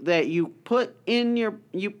thing that you put your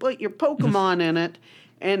Pokemon in it,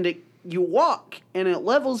 and you walk, and it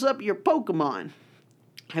levels up your Pokemon.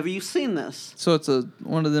 Have you seen this? So it's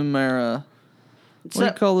one of them are, what do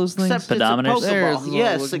you call those things? Except it's a Pedometers? There's Pokeball. what I'm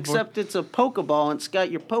Yes, looking except it's a Pokeball. It's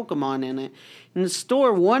got your Pokemon in it. And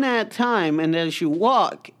store one at a time, and as you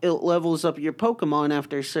walk, it levels up your Pokemon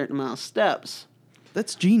after a certain amount of steps.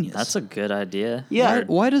 That's genius. That's a good idea. Yeah.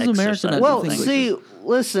 Why does America Exercise. not do Well, things like see, this?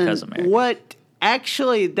 listen, Because America. what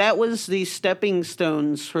actually, that was the stepping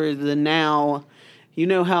stones for the now. You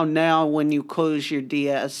know how now when you close your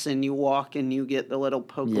DS and you walk and you get the little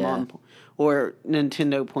Pokemon or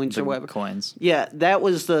Nintendo points The or whatever. coins. Yeah, that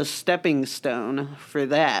was the stepping stone for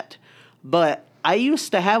that. But I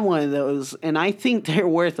used to have one of those, and I think they're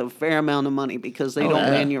worth a fair amount of money because they don't yeah.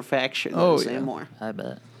 manufacture those yeah. anymore. I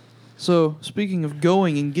bet. So, speaking of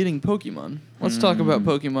going and getting Pokemon, let's talk about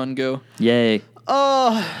Pokemon Go. Yay.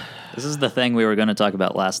 Oh, This is the thing we were going to talk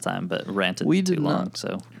about last time, but ranted We too did long. not.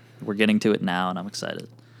 So we're getting to it now, and I'm excited.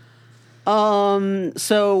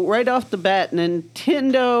 so right off the bat,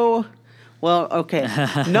 Nintendo. Well, okay,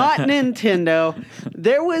 not Nintendo.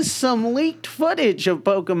 There was some leaked footage of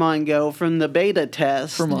Pokemon Go from the beta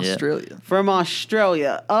test. From Yeah. Australia. From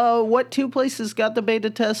Australia. What two places got the beta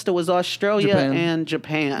test? It was Australia Japan. and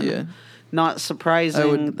Japan. Yeah. Not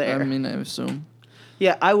surprising I there. assume.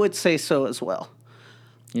 Yeah, I would say so as well.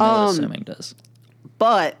 You know what assuming does.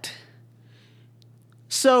 But,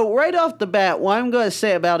 so right off the bat, what I'm going to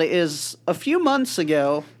say about it is a few months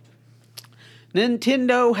ago,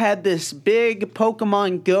 Nintendo had this big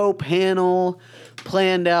Pokemon Go panel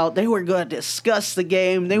planned out. They were going to discuss the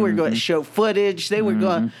game. They were going to show footage. They were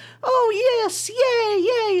going, oh, yes,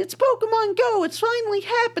 yay, it's Pokemon Go. It's finally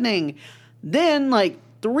happening. Then, like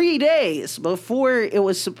 3 days before it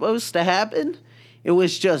was supposed to happen, it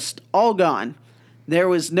was just all gone. There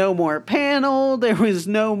was no more panel. There was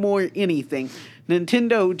no more anything.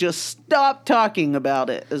 Nintendo just stopped talking about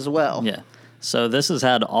it as well. Yeah. So this has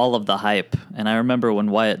had all of the hype, and I remember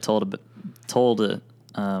when Wyatt told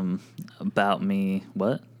about me.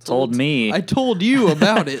 What? Told me I told you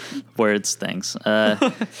about it. words things.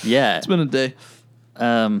 Yeah. It's been a day.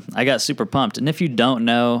 I got super pumped. And if you don't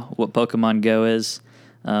know what Pokemon Go is,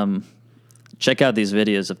 check out these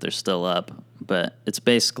videos if they're still up. But it's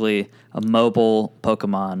basically a mobile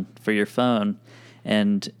Pokemon for your phone,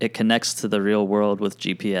 and it connects to the real world with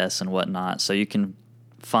GPS and whatnot. So you can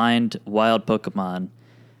find wild Pokemon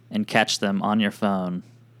and catch them on your phone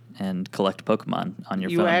and collect Pokemon on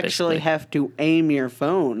your phone. You actually basically. have to aim your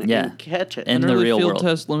phone Yeah. and catch it. And- An the early real field world.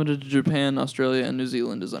 test limited to Japan, Australia, and New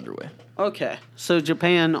Zealand is underway. Okay. So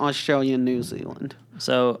Japan, Australia, New Zealand.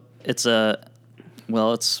 So it's a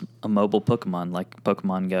mobile Pokemon, like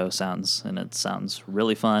Pokemon Go sounds, and it sounds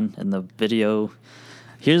really fun. And the video,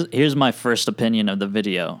 here's my first opinion of the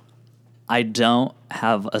video. I don't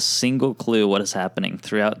have a single clue what is happening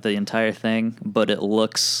throughout the entire thing, but it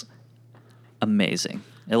looks amazing.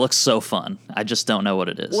 It looks so fun. I just don't know what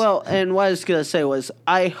it is. Well, and what I was going to say was,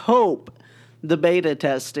 I hope the beta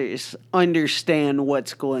testers understand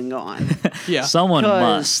what's going on. Yeah. Someone 'Cause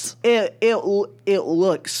must. It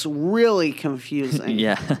looks really confusing.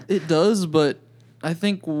 Yeah. It does, but I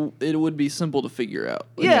think it would be simple to figure out.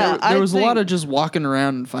 Yeah, there was a lot think- of just walking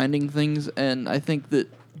around and finding things, and I think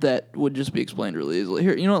that would just be explained really easily.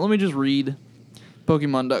 Here, you know what? Let me just read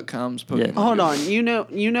Pokemon.com's Pokemon. Yeah. Hold Go. on.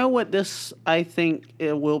 You know what this, I think,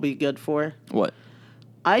 it will be good for? What?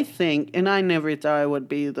 I think, and I never thought I would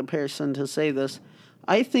be the person to say this,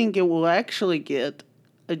 I think it will actually get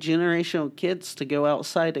a generation of kids to go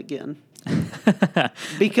outside again.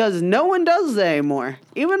 Because no one does that anymore.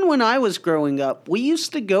 Even when I was growing up, we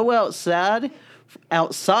used to go outside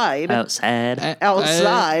outside. Outside.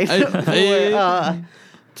 Outside. I-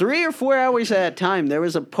 3 or 4 hours at a time. There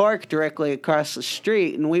was a park directly across the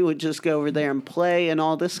street, and we would just go over there and play and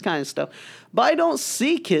all this kind of stuff. But I don't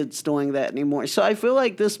see kids doing that anymore. So I feel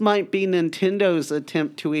like this might be Nintendo's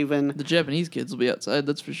attempt to even... The Japanese kids will be outside,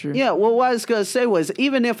 that's for sure. Yeah, well, what I was going to say was,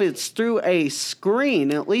 even if it's through a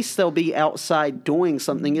screen, at least they'll be outside doing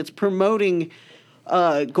something. It's promoting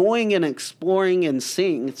going and exploring and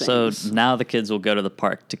seeing things. So now the kids will go to the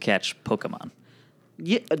park to catch Pokemon.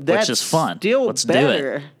 Yeah, that's which is fun. Still Let's do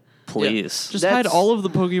better. it. Please. Just hide all of the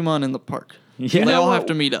Pokemon in the park. Yeah. They all what- have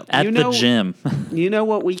to meet up. At you the know- gym. You know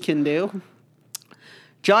what we can do?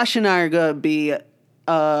 Josh and I are going to be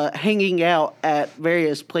hanging out at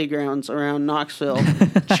various playgrounds around Knoxville,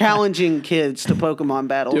 challenging kids to Pokemon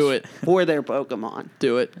battles Do it. for their Pokemon.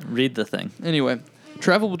 Do it. Read the thing. Anyway,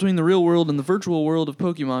 travel between the real world and the virtual world of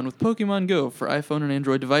Pokemon with Pokemon Go for iPhone and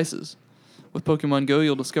Android devices. With Pokemon Go,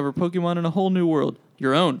 you'll discover Pokemon in a whole new world,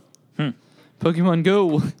 your own. Pokemon Go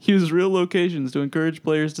will use real locations to encourage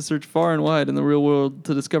players to search far and wide in the real world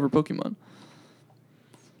to discover Pokemon.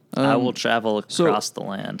 I will travel so- across the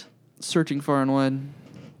land. Searching far and wide.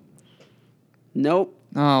 Nope.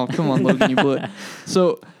 Oh, come on, Logan, you blew it.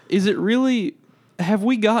 So, is it really... Have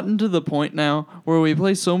we gotten to the point now where we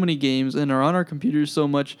play so many games and are on our computers so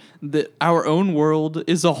much that our own world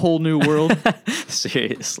is a whole new world?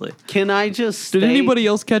 Seriously. Can I just Did state- anybody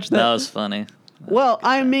else catch that? That was funny. Well,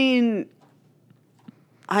 I mean,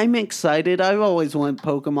 I'm excited. I've always wanted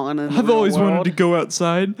Pokemon in the I've real always wanted world. to go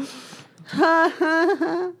outside.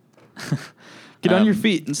 Get on your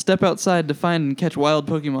feet and step outside to find and catch wild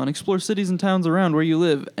Pokemon. Explore cities and towns around where you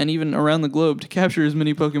live and even around the globe to capture as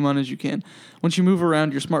many Pokemon as you can. Once you move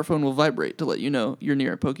around, your smartphone will vibrate to let you know you're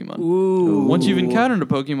near a Pokemon. Ooh. Once you've encountered a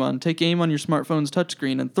Pokemon, take aim on your smartphone's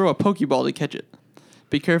touchscreen and throw a Pokeball to catch it.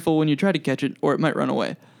 Be careful when you try to catch it, or it might run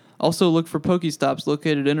away. Also look for Pokestops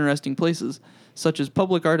located in interesting places, such as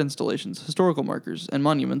public art installations, historical markers, and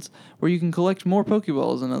monuments, where you can collect more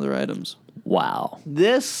Pokeballs and other items. Wow.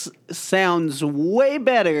 This sounds way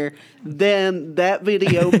better than that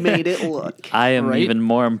video made it look. I am Right? even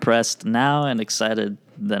more impressed now and excited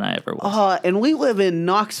than I ever was. And we live in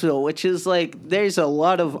Knoxville, which is like, there's a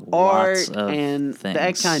lot of art Lots of and that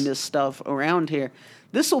things. kind of stuff around here.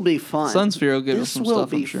 This will be fun. Sunsphere will give us This some will stuff,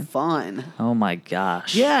 be I'm sure. fun. Oh my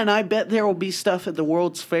gosh. Yeah, and I bet there will be stuff at the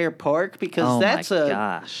World's Fair Park because Oh that's my a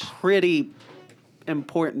gosh. pretty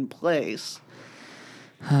important place.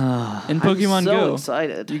 In Pokemon I'm so Go,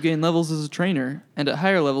 excited. you gain levels as a trainer, and at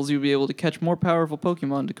higher levels you'll be able to catch more powerful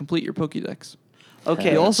Pokemon to complete your Pokédex.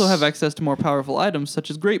 Okay. You also have access to more powerful items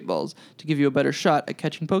such as Great Balls to give you a better shot at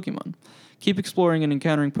catching Pokemon. Keep exploring and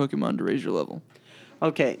encountering Pokemon to raise your level.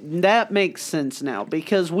 Okay, that makes sense now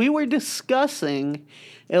because we were discussing,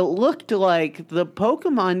 it looked like the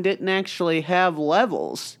Pokemon didn't actually have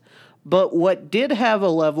levels, but what did have a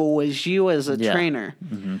level was you as a Yeah. trainer.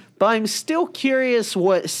 But I'm still curious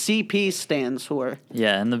what CP stands for.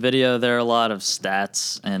 Yeah, in the video there are a lot of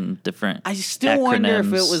stats and different I still wonder if it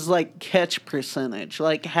acronyms. was like catch percentage,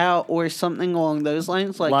 like how, or something along those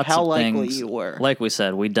lines, like Lots how of likely things. you were. Like we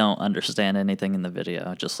said, we don't understand anything in the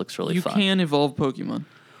video. It just looks really You fun. can evolve Pokemon.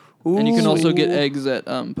 And you can also get Ooh. eggs at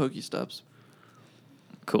Pokestops.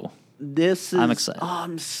 Cool. This is. I'm excited. Oh,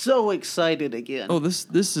 I'm so excited again. Oh, this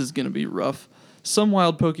is going to be rough. Some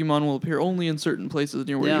wild Pokemon will appear only in certain places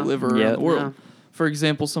near where Yeah. you live or around Yeah. the world. Yeah. For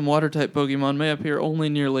example, some water-type Pokemon may appear only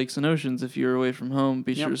near lakes and oceans. If you're away from home,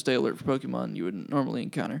 be Yep. sure to stay alert for Pokemon you wouldn't normally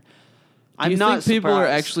encounter. Do I'm you not think people are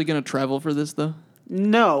surprised. actually going to travel for this, though?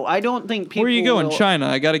 No, I don't think people. Where are you going? will- China.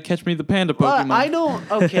 I got to catch me the panda Well, Pokemon. I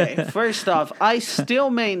don't. Okay, first off, I still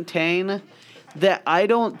maintain that I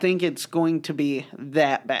don't think it's going to be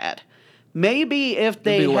that bad. Maybe if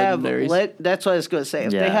they be have, legendaries. that's what I was going to say.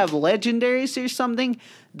 If they Yeah. have legendaries or something,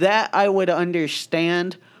 that I would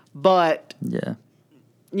understand. But Yeah.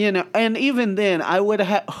 you know, and even then, I would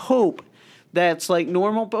hope that's like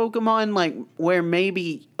normal Pokemon, like where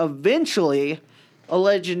maybe eventually a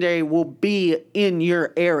legendary will be in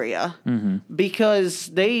your area because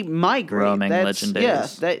they migrate. Roaming That's, yeah,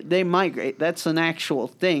 legendaries. they migrate. That's an actual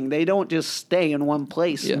thing. They don't just stay in one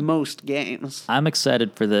place Yeah. most games. I'm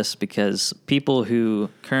excited for this because people who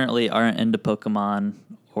currently aren't into Pokemon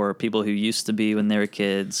or people who used to be when they were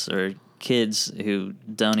kids or kids who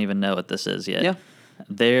don't even know what this is yet. Yeah.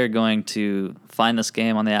 They're going to find this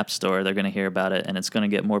game on the App Store. They're going to hear about it, and it's going to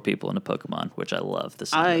get more people into Pokemon, which I love.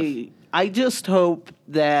 I just hope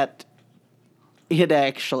that it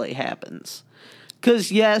actually happens.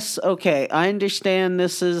 Because, yes, okay, I understand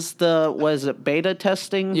this is beta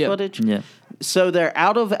testing Yeah. footage? Yeah. So they're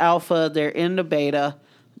out of alpha, they're into beta.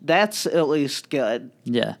 That's at least good.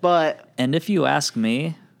 Yeah. But And if you ask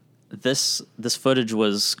me, this footage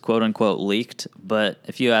was quote unquote leaked, but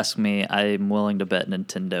if you ask me, I'm willing to bet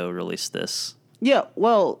Nintendo released this. yeah,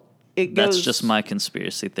 well, it goes. That's just my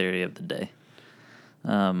conspiracy theory of the day.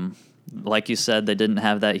 Like you said, they didn't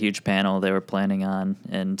have that huge panel they were planning on,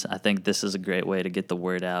 and I think this is a great way to get the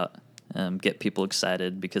word out, get people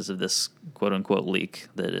excited because of this quote unquote leak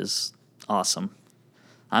that is awesome.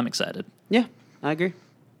 I'm excited. Yeah, I agree.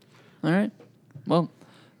 All right. Well,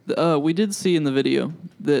 we did see in the video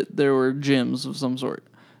that there were gyms of some sort,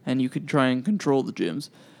 and you could try and control the gyms.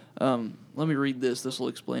 Let me read this. This will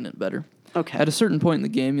explain it better. Okay. At a certain point in the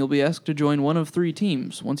game, you'll be asked to join one of 3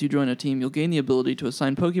 teams. Once you join a team, you'll gain the ability to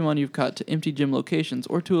assign Pokemon you've caught to empty gym locations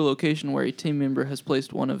or to a location where a team member has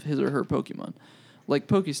placed one of his or her Pokemon. Like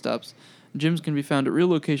Pokestops, gyms can be found at real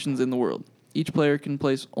locations in the world. Each player can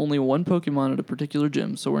place only one Pokemon at a particular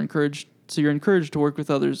gym, so you're encouraged to work with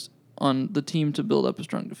others on the team to build up a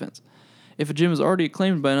strong defense. If a gym is already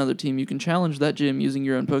claimed by another team, you can challenge that gym using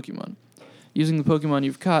your own Pokemon. Using the Pokemon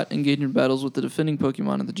you've caught, engage in battles with the defending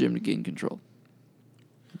Pokemon in the gym to gain control.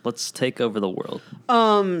 Let's take over the world.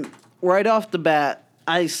 Right off the bat,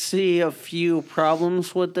 I see a few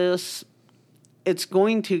problems with this. It's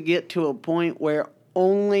going to get to a point where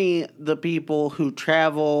only the people who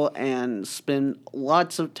travel and spend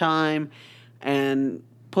lots of time and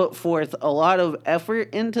put forth a lot of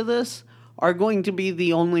effort into this are going to be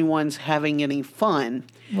the only ones having any fun.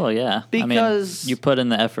 Well, yeah. Because you put in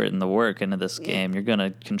the effort and the work into this game, you're going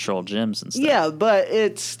to control gyms and stuff. Yeah, but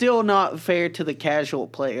it's still not fair to the casual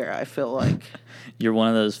player, I feel like. You're one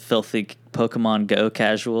of those filthy Pokemon Go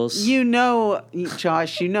casuals. You know,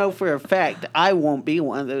 Josh, you know for a fact I won't be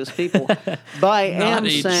one of those people. But I am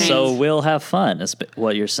saying... So we'll have fun, is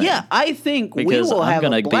what you're saying. Yeah, I think because we will have a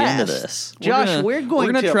blast. I'm going to be into this. Josh, we're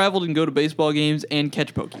going to travel and go to baseball games and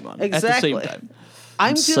catch Pokemon at the same time.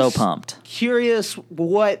 I'm just so pumped. Curious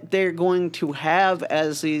what they're going to have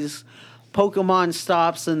as these Pokemon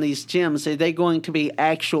stops and these gyms. Are they going to be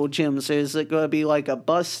actual gyms? Or is it going to be like a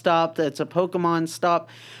bus stop that's a Pokemon stop?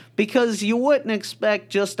 Because you wouldn't expect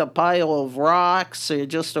just a pile of rocks or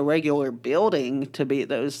just a regular building to be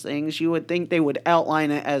those things. You would think they would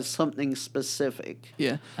outline it as something specific.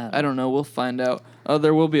 Yeah, I don't know. We'll find out.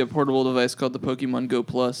 There will be a portable device called the Pokemon Go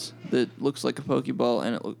Plus that looks like a Pokeball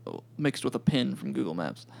and it mixed with a pin from Google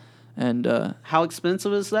Maps. And how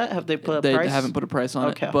expensive is that? Have they put a price? They haven't put a price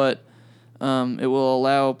on it, but it will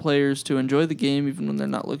allow players to enjoy the game even when they're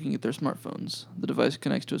not looking at their smartphones. The device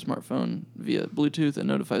connects to a smartphone via Bluetooth and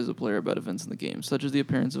notifies the player about events in the game, such as the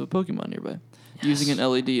appearance of a Pokemon nearby, using an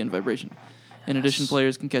LED and vibration. In addition,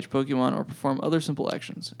 players can catch Pokemon or perform other simple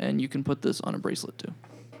actions, and you can put this on a bracelet too.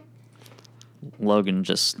 Logan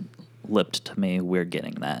just lipped to me, we're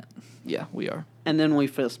getting that. Yeah, we are. And then we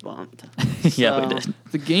fist bumped. Yeah, we did.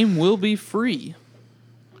 The game will be free.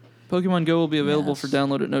 Pokemon Go will be available for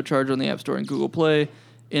download at no charge on the App Store and Google Play.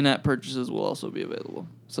 In-app purchases will also be available.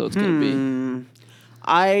 So it's going to be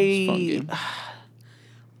a fun game.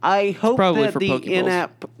 I hope that the Pokeballs.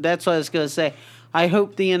 in-app... That's what I was going to say. I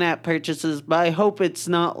hope the in-app purchases, but I hope it's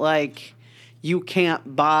not like you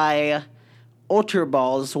can't buy Ultra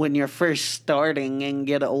Balls when you're first starting and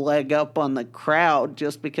get a leg up on the crowd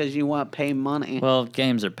just because you want to pay money. Well,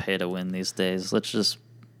 games are pay to win these days. Let's just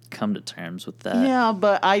come to terms with that. Yeah,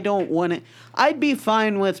 but I don't want it. I'd be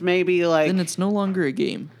fine with maybe like... Then it's no longer a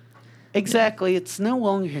game. Exactly. It's no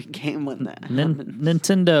longer a game when that happens.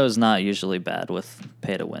 Nintendo is not usually bad with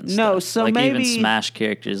pay to win stuff. No, so like maybe... even Smash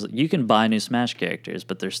characters, you can buy new Smash characters,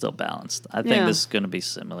 but they're still balanced. I think this is going to be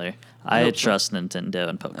similar. I trust Nintendo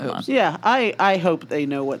and Pokemon. Yeah, I hope they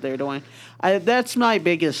know what they're doing. That's my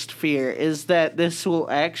biggest fear, is that this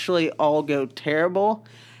will actually all go terrible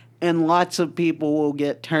and lots of people will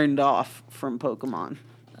get turned off from Pokemon.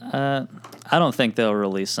 I don't think they'll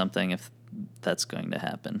release something if that's going to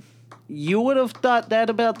happen. You would have thought that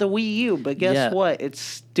about the Wii U, but guess what? It's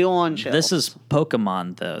still on shelf. This is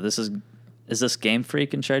Pokemon, though. Is this Game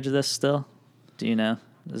Freak in charge of this still? Do you know?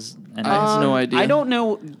 I have no idea. I don't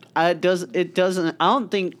know. I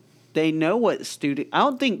don't think they know what studio. I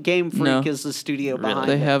don't think Game Freak is the studio behind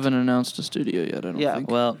They it. haven't announced a studio yet, I don't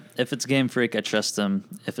think. Well, if it's Game Freak, I trust them.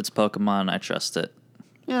 If it's Pokemon, I trust it.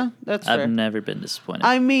 Yeah, that's fair. I've never been disappointed.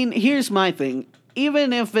 I mean, here's my thing.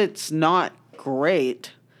 Even if it's not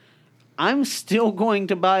great, I'm still going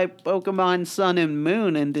to buy Pokemon Sun and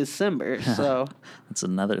Moon in December, so... That's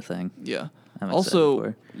another thing. Yeah. I'm excited Also,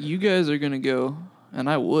 for. you guys are going to go, and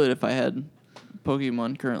I would if I had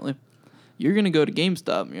Pokemon currently. You're going to go to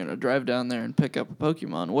GameStop, and you're going to drive down there and pick up a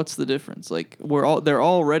Pokemon. What's the difference? Like, they're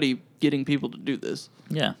already getting people to do this.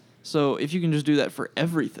 Yeah. So if you can just do that for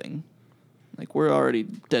everything, like we're already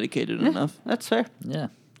dedicated enough. That's fair. Yeah.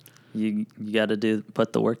 You got to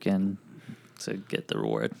put the work in to get the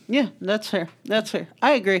reward. Yeah, that's fair. That's fair.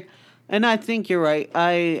 I agree. And I think you're right.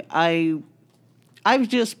 I've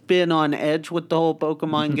just been on edge with the whole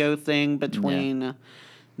Pokemon Go thing between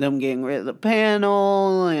them getting rid of the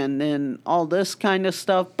panel and then all this kind of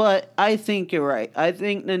stuff. But I think you're right. I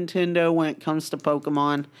think Nintendo, when it comes to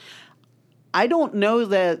Pokemon, I don't know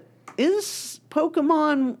that is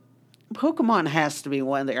Pokemon has to be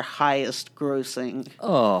one of their highest grossing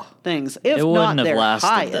things. If it not wouldn't have their lasted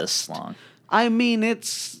highest. this long. I mean,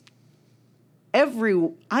 it's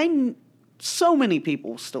so many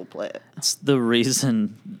people still play it.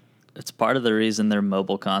 It's part of the reason their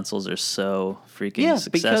mobile consoles are so freaking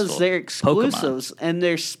successful. Because they're exclusives Pokemon. and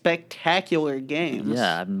they're spectacular games.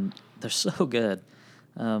 Yeah, they're so good.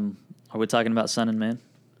 Are we talking about Sun and Moon?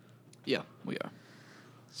 Yeah, we are.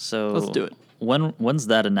 So Let's do it. When's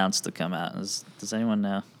that announced to come out? Does anyone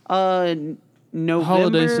know? November.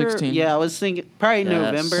 Holiday 16. Yeah, I was thinking probably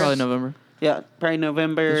November. Probably November. Yeah, probably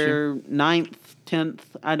November 9th, 10th.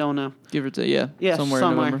 I don't know. Give or take, yeah. Yeah, somewhere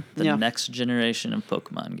in November. The next generation of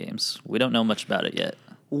Pokemon games. We don't know much about it yet.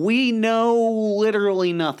 We know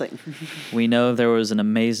literally nothing. We know there was an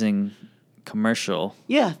amazing commercial.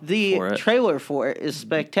 Yeah, the trailer for it is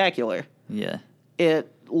spectacular. Yeah. The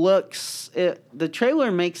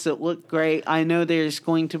trailer makes it look great. I know there's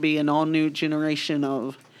going to be an all new generation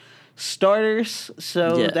of starters,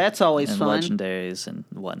 so that's always and fun. Legendaries and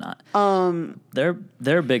whatnot. There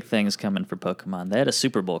are big things coming for Pokemon. They had a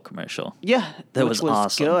Super Bowl commercial. Yeah, that which was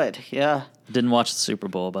awesome. Good. Yeah. Didn't watch the Super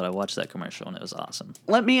Bowl, but I watched that commercial and it was awesome.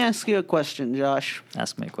 Let me ask you a question, Josh.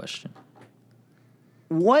 Ask me a question.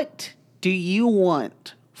 What do you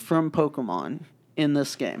want from Pokemon in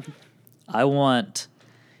this game? I want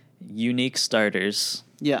unique starters.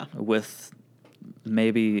 Yeah. With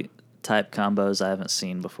maybe type combos I haven't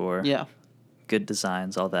seen before. Yeah. Good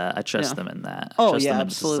designs, all that. I trust them in that. Oh, trust yeah, them in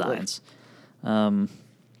absolutely. Designs.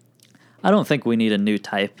 I don't think we need a new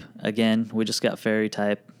type again. We just got fairy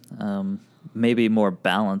type. Maybe more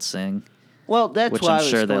balancing. Well, that's which what I'm I was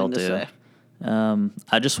sure going they'll to do. say.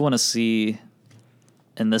 I just want to see,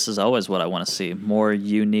 and this is always what I want to see, more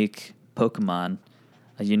unique Pokemon,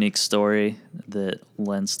 a unique story that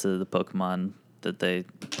lends to the Pokemon that they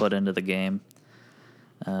put into the game.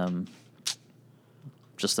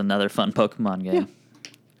 Just another fun Pokemon game.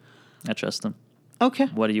 Yeah. I trust them. Okay.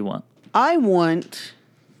 What do you want? I want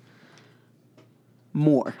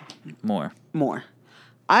more. More.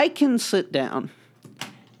 I can sit down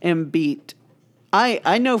and beat.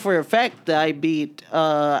 I know for a fact that I beat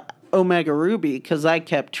Omega Ruby because I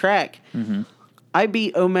kept track. Mm-hmm. I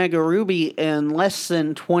beat Omega Ruby in less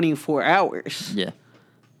than 24 hours. Yeah.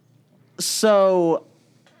 So,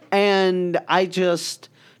 and I just,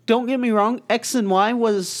 don't get me wrong, X and Y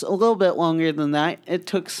was a little bit longer than that. It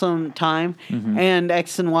took some time. Mm-hmm. And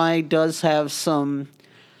X and Y does have some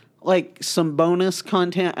bonus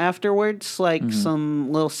content afterwards, like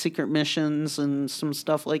some little secret missions and some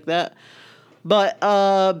stuff like that. But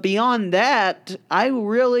beyond that, I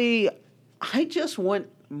just want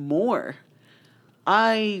more.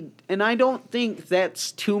 I don't think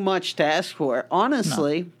that's too much to ask for.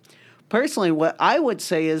 Honestly, personally, what I would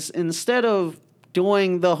say is instead of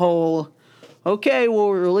doing the whole, okay,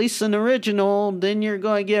 we'll release an original, then you're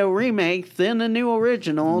going to get a remake, then a new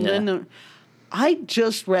original, then I'd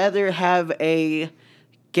just rather have a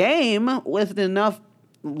game with enough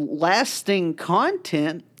lasting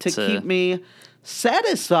content to keep me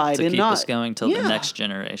satisfied to and keep not us going till the next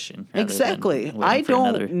generation. Exactly. I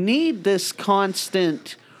don't need this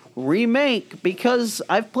constant remake because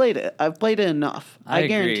I've played it. I've played it enough. I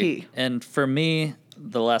guarantee. Agree. And for me,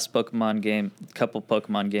 the last couple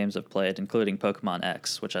Pokemon games I've played, including Pokemon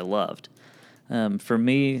X, which I loved. For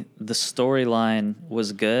me, the storyline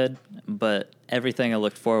was good, but everything I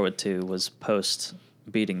looked forward to was post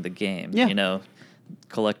beating the game. Yeah. You know,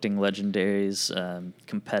 collecting legendaries,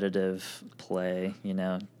 competitive play,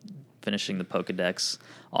 finishing the Pokedex.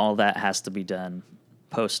 All that has to be done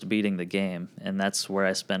post beating the game, and that's where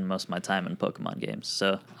I spend most of my time in Pokemon games.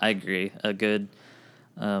 So I agree. A good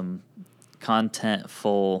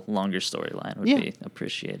content-full, longer storyline would be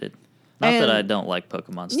appreciated. Not that I don't like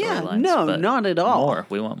Pokemon storylines. no, but not at all. More.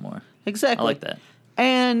 We want more. Exactly. I like that.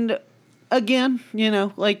 And again,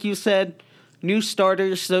 like you said, new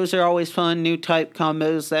starters, those are always fun. New type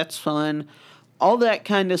combos, that's fun. All that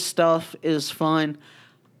kind of stuff is fun.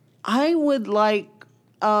 I would like,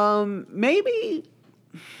 maybe,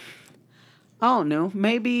 I don't know,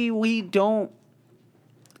 maybe we don't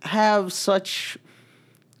have such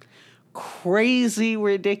crazy,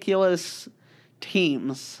 ridiculous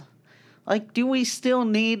teams. Like, do we still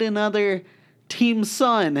need another Team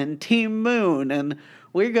Sun and Team Moon and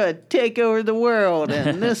we're going to take over the world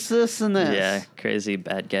and this, and this? Yeah, crazy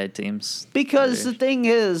bad guy teams. Because the thing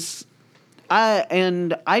is,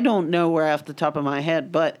 I don't know where off the top of my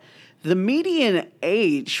head, but the median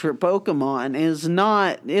age for Pokemon is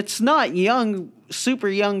it's not young, super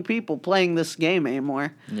young people playing this game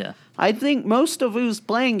anymore. Yeah. I think most of who's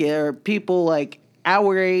playing it are people like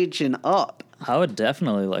our age and up. I would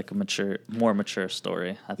definitely like a more mature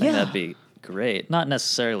story. I think that'd be great. Not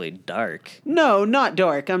necessarily dark. No, not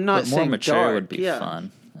dark. I'm not But saying more mature dark. would be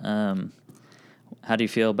fun. How do you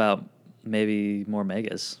feel about maybe more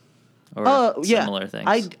megas or similar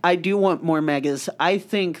things? I do want more megas. I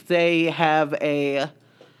think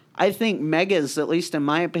megas, at least in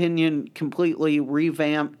my opinion, completely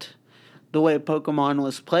revamped the way Pokemon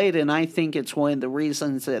was played, and I think it's one of the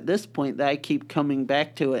reasons at this point that I keep coming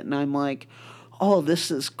back to it, and I'm like, oh,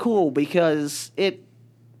 this is cool, because it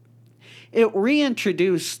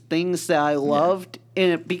reintroduced things that I loved,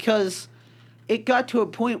 because it got to a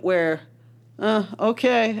point where,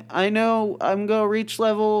 okay, I know I'm going to reach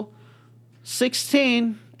level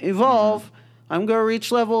 16, evolve. Mm-hmm. I'm going to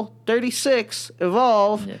reach level 36,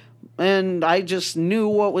 evolve. Yeah. And I just knew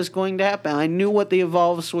what was going to happen. I knew what the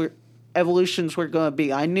evolutions were going to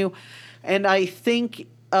be. I knew. And I think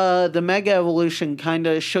the Mega Evolution kind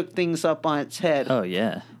of shook things up on its head. Oh,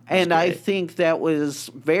 yeah. And I think that was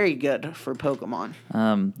very good for Pokemon.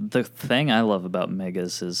 The thing I love about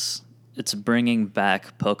Megas is it's bringing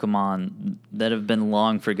back Pokemon that have been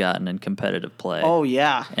long forgotten in competitive play. Oh,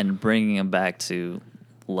 yeah. And bringing them back to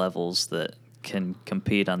levels that can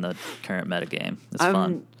compete on the current metagame. It's fun.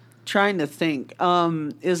 I'm trying to think.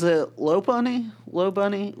 Is it Lopunny?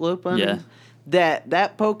 Yeah.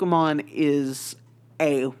 That Pokemon is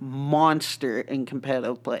a monster in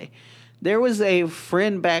competitive play. There was a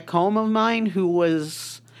friend back home of mine who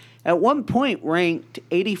was at one point ranked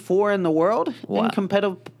 84 in the world in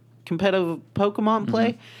competitive Pokemon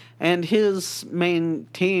play, and his main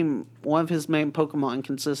team, one of his main Pokemon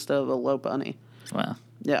consists of a Lopunny. Wow.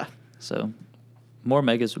 Yeah. So more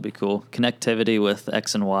Megas would be cool. Connectivity with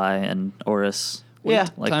X and Y and Oris. Yeah.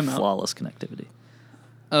 Like flawless connectivity.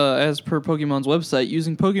 As per Pokemon's website,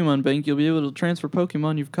 using Pokemon Bank, you'll be able to transfer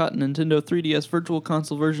Pokemon you've caught in Nintendo 3DS Virtual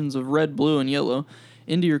Console versions of Red, Blue, and Yellow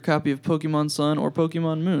into your copy of Pokemon Sun or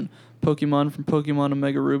Pokemon Moon. Pokemon from Pokemon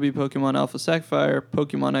Omega Ruby, Pokemon Alpha Sapphire,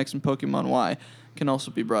 Pokemon X, and Pokemon Y can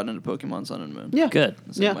also be brought into Pokemon Sun and Moon. Yeah. Good.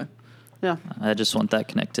 Yeah. Yeah. I just want that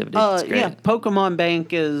connectivity. It's great. Yeah, Pokemon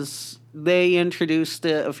Bank they introduced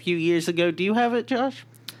it a few years ago. Do you have it, Josh?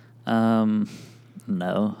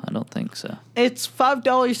 No, I don't think so. It's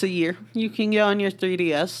 $5 a year. You can get on your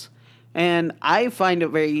 3DS, and I find it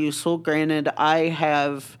very useful. Granted, I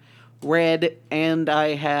have Red, and I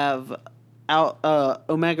have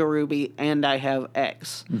Omega Ruby, and I have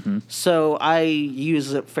X. Mm-hmm. So I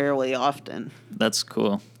use it fairly often. That's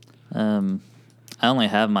cool. I only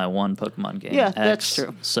have my one Pokemon game. Yeah, X, that's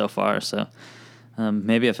true. So far, so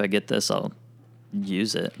maybe if I get this, I'll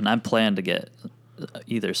use it. And I plan to get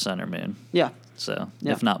either Sun or Moon. Yeah. So,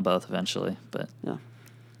 if not both eventually, but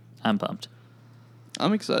I'm pumped.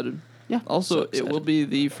 I'm excited. Yeah. Also, it will be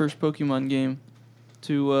the first Pokemon game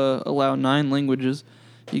to allow 9 languages.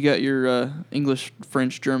 You got your English,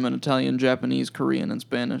 French, German, Italian, Japanese, Korean, and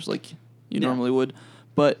Spanish like you normally would.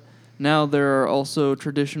 But now there are also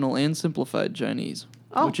traditional and simplified Chinese,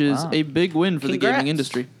 which is a big win for the gaming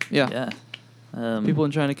industry. Yeah. People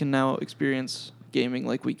in China can now experience gaming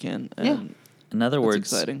like we can. And in other words,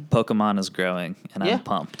 exciting. Pokemon is growing, and I'm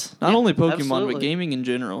pumped. Not only Pokemon, absolutely. but gaming in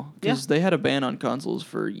general. Because they had a ban on consoles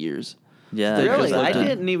for years. Yeah, really? I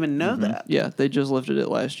didn't even know that. Yeah, they just lifted it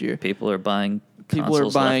last year. People are buying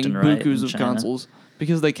consoles left and right bukus in of China. consoles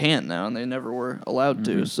because they can now, and they never were allowed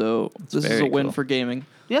to. So this is a win for gaming.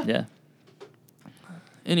 Yeah.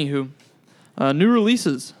 Anywho, new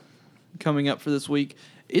releases coming up for this week.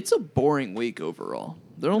 It's a boring week overall.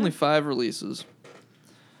 There are only 5 releases.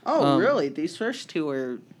 Oh, really? These first 2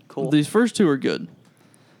 are cool. These first 2 are good,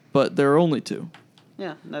 but there are only 2.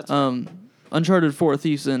 Yeah, that's Uncharted 4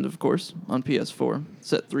 Thief's End, of course, on PS4.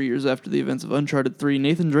 Set 3 years after the events of Uncharted 3,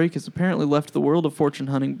 Nathan Drake has apparently left the world of fortune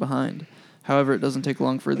hunting behind. However, it doesn't take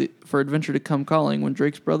long for adventure to come calling when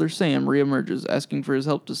Drake's brother Sam reemerges, asking for his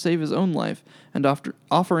help to save his own life, and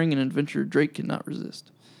offering an adventure Drake cannot resist.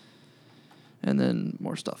 And then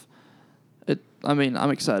more stuff. I'm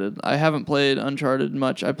excited. I haven't played Uncharted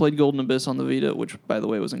much. I played Golden Abyss on the Vita, which, by the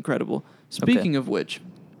way, was incredible. Speaking of which,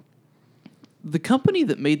 the company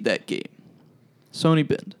that made that game, Sony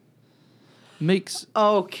Bend, makes...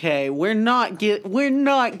 Okay, we're not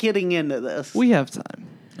getting into this. We have time.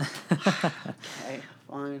 Okay,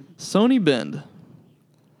 fine. Sony Bend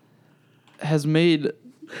has made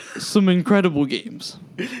some incredible games.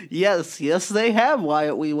 Yes, they have,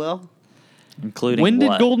 Wyatt. We will. Including When did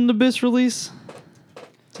what? Golden Abyss release?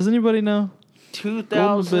 Does anybody know?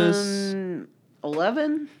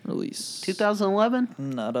 2011? Release. 2011?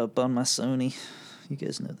 I'm not up on my Sony. You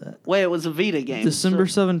guys know that. Wait, it was a Vita game. December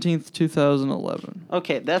 17th, 2011.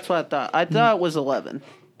 Okay, that's what I thought. I thought it was 11.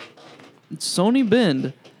 Sony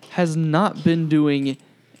Bend has not been doing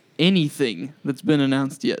anything that's been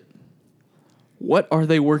announced yet. What are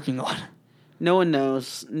they working on? No one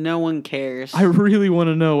knows. No one cares. I really want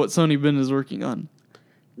to know what Sony Bend is working on.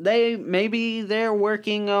 Maybe they're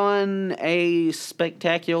working on a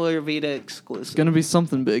spectacular Vita It's exclusive. gonna be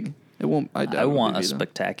something big. It won't. I doubt I it'll want be a Vita.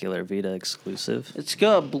 spectacular Vita exclusive. It's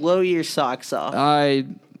gonna blow your socks off. I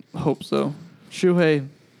hope so. Shuhei,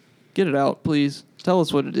 get it out, please. Tell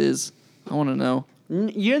us what it is. I want to know.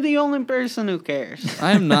 You're the only person who cares.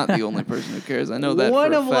 I am not the only person who cares. I know that.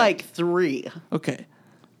 One for a of fact. like 3. Okay,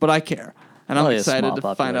 but I care, and I'm Only a excited small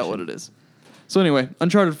to find out what population. it is. So anyway,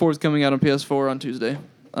 Uncharted 4 is coming out on PS4 on Tuesday.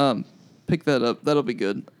 Pick that up. That'll be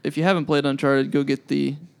good. If you haven't played Uncharted, go get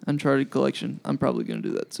the Uncharted collection. I'm probably gonna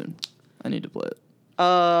do that soon. I need to play it.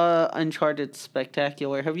 Uncharted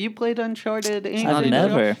Spectacular. Have you played Uncharted? I've anything,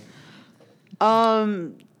 never.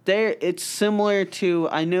 Josh? It's similar to.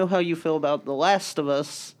 I know how you feel about The Last of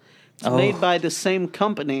Us. It's Oh. made by the same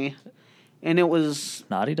company, and it was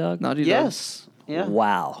Naughty Dog? Naughty Dog, yes, yeah.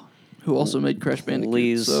 Wow. who also made Crash Bandicoot.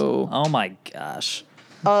 Please. So Oh my gosh.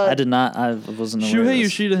 Uh, I did not. I wasn't aware of Shuhei this.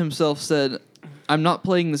 Yoshida himself said, "I'm not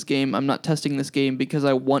playing this game. I'm not testing this game because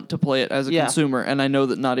I want to play it as a Yeah. consumer, and I know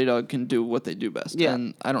that Naughty Dog can do what they do best, Yeah.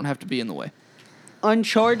 and I don't have to be in the way."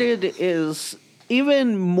 Uncharted is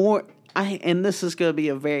even more. And this is going to be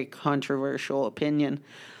a very controversial opinion,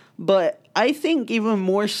 but I think even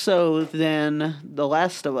more so than The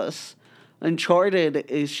Last of Us, Uncharted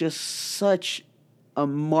is just such a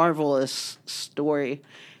marvelous story.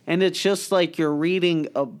 And it's just like you're reading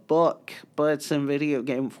a book, but it's in video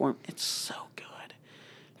game form. It's so good.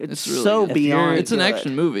 It's really so good. beyond It's an good.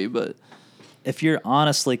 action movie, but If you're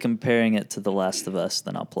honestly comparing it to The Last of Us,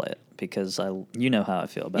 then I'll play it because you know how I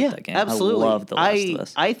feel about Yeah, that game. absolutely. I love The Last of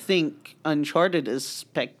Us. I think Uncharted is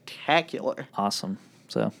spectacular. Awesome.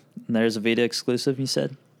 So there's a Vita exclusive. You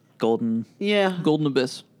said Golden. Yeah. Golden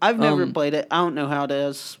Abyss. I've never Um, played it. I don't know how it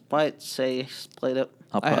is. Why say he's played it?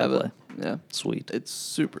 I'll I have probably it. Yeah, Sweet. it's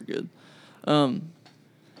super good.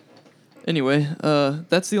 Anyway,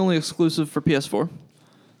 that's the only exclusive for PS4.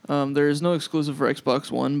 There is no exclusive for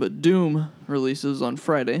Xbox One, but Doom releases on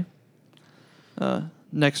Friday.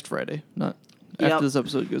 Next Friday, not Yep. after this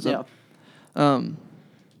episode goes Yeah. up.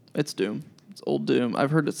 It's Doom. It's old Doom.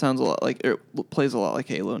 I've heard it sounds a lot like it plays a lot like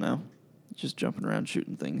Halo now, just jumping around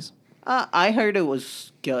shooting things. I heard it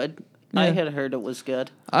was good. I Yeah. had heard it was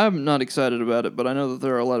good. I'm not excited about it, but I know that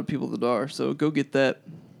there are a lot of people that are. So go get that.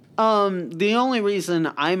 The only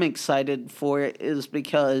reason I'm excited for it is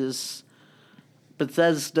because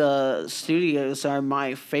Bethesda Studios are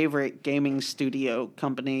my favorite gaming studio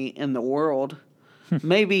company in the world.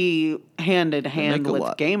 Maybe hand in hand make a with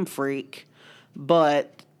lot. Game Freak,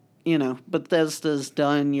 but Bethesda's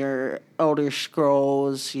done your Elder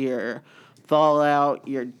Scrolls, your Fallout,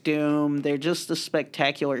 your Doom. They're just a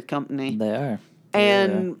spectacular company. They are.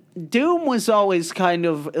 And Doom was always kind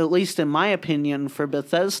of, at least in my opinion, for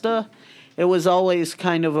Bethesda, it was always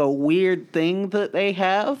kind of a weird thing that they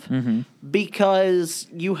have because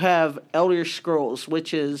you have Elder Scrolls,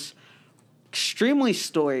 which is extremely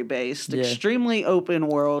story based, Yeah. extremely open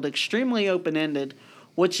world, extremely open ended,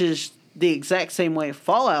 which is the exact same way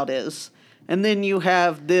Fallout is. And then you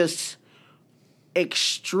have this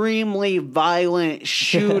extremely violent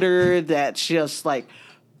shooter that's just like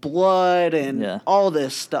blood and Yeah. all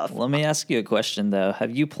this stuff. Let me ask you a question though.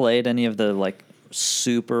 Have you played any of the like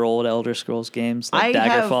super old Elder Scrolls games like I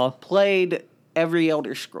Daggerfall? have played every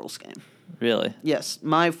Elder Scrolls game. Really? Yes,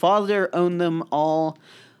 my father owned them all,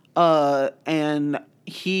 and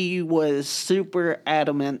he was super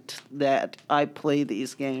adamant that I play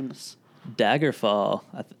these games. Daggerfall.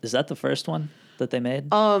 Is that the first one that they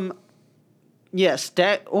made? Yes,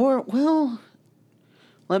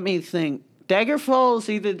 let me think. Daggerfall is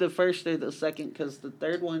either the first or the second because the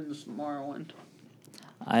third one's Morrowind.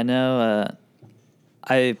 I know.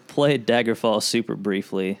 I played Daggerfall super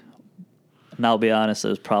briefly, and I'll be honest, it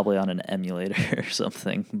was probably on an emulator or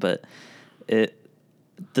something. But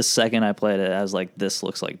the second I played it, I was like, "This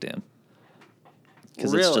looks like Doom,"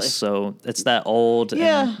 because it's Really? just so it's that old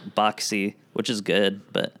Yeah. and boxy, which is good.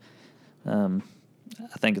 But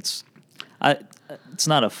I think it's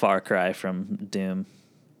not a far cry from Doom.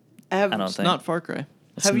 I don't It's think. not Far Cry.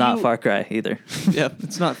 It's Have not you- Far Cry either. Yeah,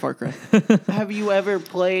 it's not Far Cry. Have you ever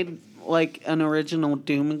played like an original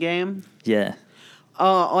Doom game? Yeah.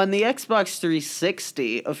 On the Xbox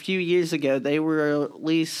 360, a few years ago, they were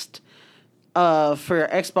released for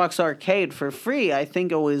Xbox Arcade for free. I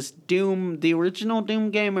think it was Doom, the original Doom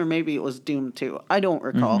game, or maybe it was Doom 2. I don't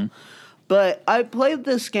recall. But I played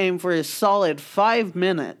this game for a solid 5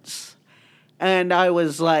 minutes, and I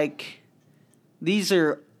was like, these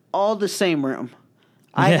are all the same room.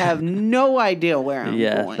 I Yeah. have no idea where I'm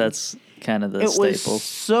Yeah, going. that's kind of the It was staple.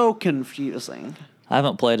 so confusing. I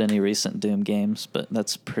haven't played any recent Doom games, but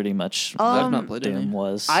that's pretty much I've what not played any. Doom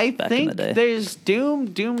was I back in think the day. there's Doom,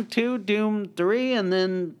 Doom 2, Doom 3, and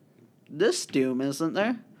then this Doom, isn't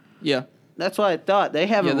there? Yeah. That's what I thought. They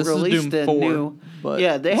haven't this is released Doom a 4, new. but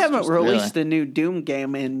Yeah, they it's haven't just- released a new Doom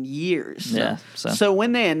game in years. Yeah, So. so.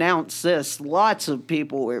 when they announced this, lots of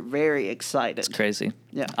people were very excited. It's crazy.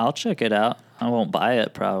 Yeah. I'll check it out. I won't buy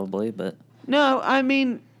it probably, but No, I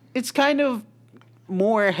mean it's kind of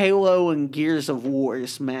more Halo and Gears of War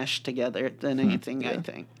smashed together than anything. I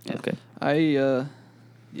think. Yeah. okay.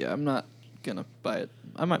 I'm not gonna buy it.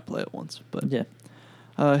 I might play it once, but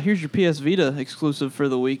Yeah. here's your PS Vita exclusive for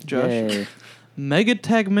the week, Josh. Yay. Mega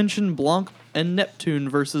Tag Mention Blanc and Neptune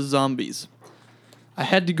versus Zombies. I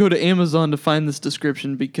had to go to Amazon to find this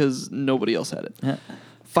description because nobody else had it. Yeah.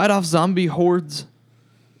 Fight off zombie hordes.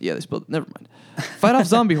 Yeah, they spelled it. Never mind. Fight off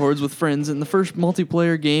zombie hordes with friends in the first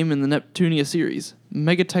multiplayer game in the Neptunia series.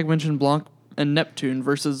 Mega Tag Mention Blanc and Neptune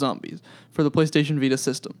versus Zombies for the PlayStation Vita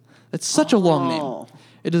system. That's such a long Oh. name.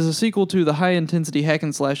 It is a sequel to the high-intensity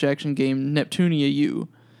hack-and-slash action game Neptunia U,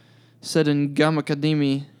 set in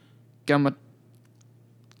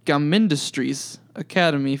Gamindustries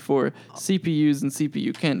Academy for CPUs and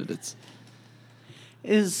CPU candidates.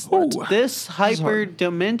 Is Ooh, this this is hard. Hyper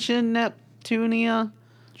Dimension Neptunia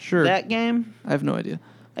Sure. that game? I have no idea.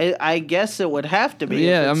 I guess it would have to be.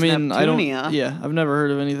 Yeah, if I it's mean, I don't. Neptunia. Yeah, I've never heard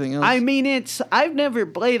of anything else. I mean, I've never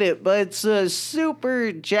played it, but it's a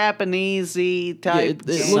super Japanesey yeah, type it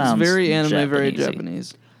game. looks Sounds very anime, very Japanesey.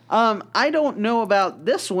 Japanese. I don't know about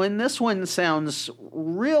this one. This one sounds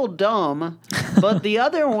real dumb, but the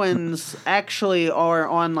other ones actually are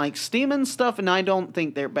on like Steam and stuff, and I don't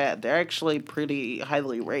think they're bad. They're actually pretty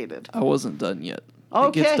highly rated. I wasn't done yet. It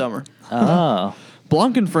Okay. gets dumber. Oh.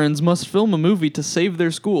 Blanc and friends must film a movie to save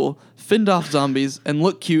their school, fend off zombies, and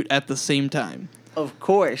look cute at the same time. Of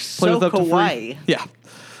course, Play so with up to kawaii. Yeah.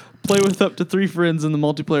 Play with up to 3 friends in the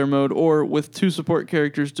multiplayer mode, or with 2 support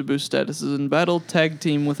characters to boost statuses in battle. Tag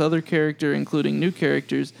team with other character, including new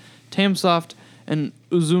characters, Tamsoft and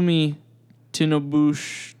Uzumi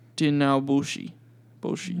Tinabushi.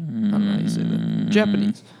 Boshi. I don't know how you say that.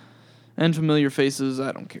 Japanese. And familiar faces,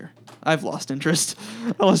 I don't care. I've lost interest.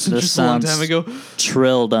 I lost This interest a long sounds time ago.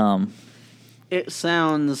 Trill dumb. It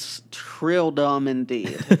sounds trill dumb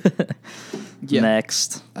indeed. Yeah.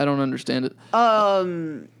 Next. I don't understand it.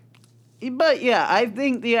 But yeah, I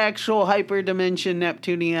think the actual Hyperdimension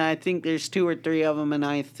Neptunia, I think there's 2 or 3 of them, and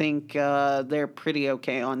I think they're pretty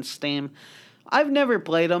okay on Steam. I've never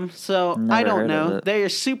played them, so I Never don't heard of know. it. They're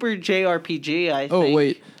super JRPG, I think. Oh,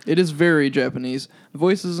 wait. It is very Japanese.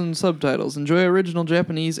 Voices and subtitles. Enjoy original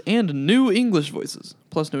Japanese and new English voices,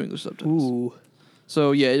 plus new English subtitles. Ooh.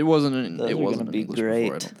 So, yeah, it wasn't Those it are wasn't gonna in be English before, I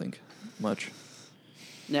great. don't think. Much.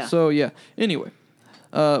 Yeah. So, yeah. Anyway.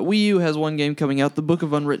 Wii U has one game coming out, The Book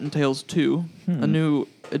of Unwritten Tales 2, a new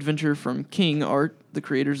adventure from King Art, the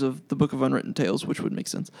creators of The Book of Unwritten Tales, which would make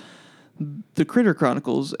sense. The Critter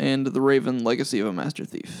Chronicles and The Raven Legacy of a Master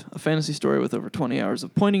Thief, a fantasy story with over 20 hours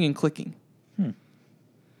of pointing and clicking.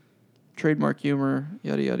 Trademark humor,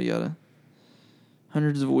 yada, yada, yada.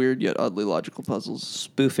 Hundreds of weird yet oddly logical puzzles.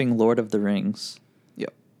 Spoofing Lord of the Rings,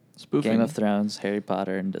 Yep. Spoofing Game of Thrones, Harry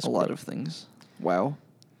Potter, and a Discworld. lot of things. Wow.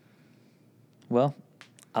 Well,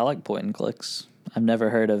 I like point and clicks. I've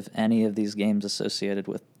never heard of any of these games associated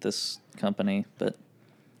with this company, but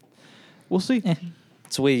We'll see.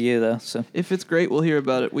 it's Wii U though, so If it's great, we'll hear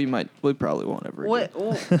about it. We probably won't ever. What?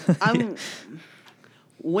 Again. Well,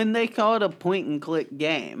 when they call it a point and click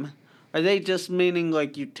game, are they just meaning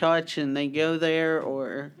like you touch and they go there,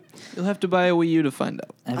 or? You'll have to buy a Wii U to find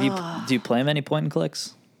out. have you do you play many point and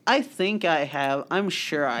clicks? I think I have. I'm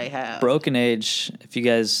sure I have. Broken Age, if you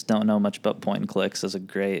guys don't know much about point and clicks, is a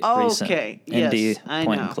great Oh, recent okay. Yes, indie I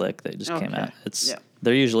point know. and click that just came Okay. out. It's Yeah.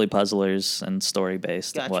 they're usually puzzlers and story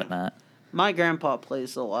based and Gotcha. whatnot. My grandpa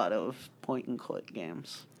plays a lot of point and click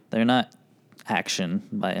games. They're not action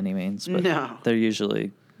by any means, but No. they're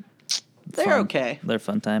usually They're fun. okay. They're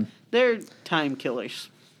fun time. They're time killers.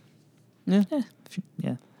 Yeah.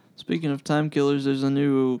 Yeah. Speaking of time killers, there's a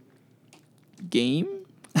new game,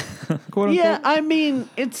 quote unquote. Yeah, I mean,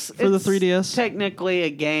 it's the 3DS? technically a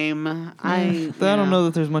game. I don't know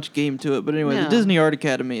that there's much game to it, but anyway, No. the Disney Art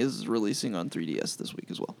Academy is releasing on 3DS this week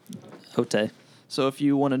as well. Ote. So if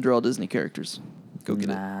you want to draw Disney characters, go get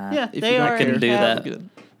it. Nah. Yeah, If they you don't already can do have, that. Get it.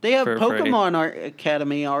 They have for free. Pokemon Art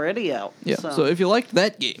Academy already out. Yeah. So if you liked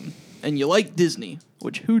that game and you like Disney,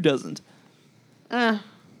 which who doesn't? eh,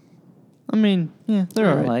 I mean, yeah, they're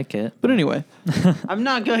I alright. like it. But anyway, I'm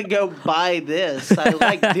not gonna go buy this. I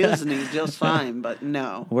like Disney just fine, but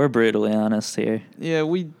no. We're brutally honest here. yeah,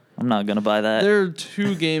 I'm not gonna buy that. there are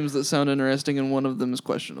two games that sound interesting, and one of them is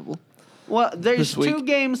questionable. Well, there's This week. two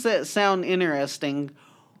games that sound interesting.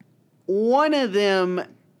 One of them,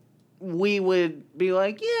 we would be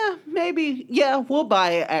like, yeah, maybe, yeah, we'll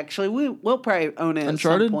buy it. Actually, we'll probably own it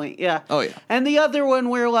Uncharted? at some point. Yeah. Oh, yeah. And the other one,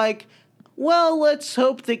 we're like, well, let's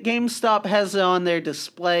hope that GameStop has it on their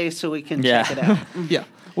display so we can Yeah. check it out. Yeah,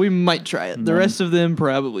 we might try it. The rest of them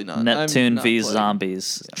probably not. I'm Neptune not v playing.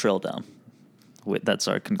 Zombies Trill Dome. That's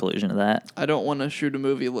our conclusion to that. I don't want to shoot a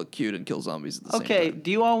movie, look cute, and kill zombies at the same Okay, time. do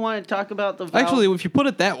you all want to talk about the Valve? Actually, if you put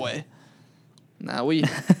it that way,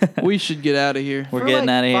 we should get out of here. We're For getting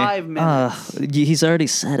like out of here. 5 minutes. He's already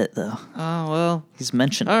said it though. Oh, well. He's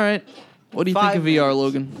mentioned. All right. What do you think 5 of VR, minutes.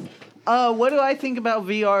 Logan? What do I think about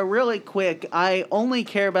VR? Really quick, I only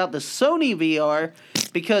care about the Sony VR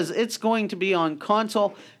because it's going to be on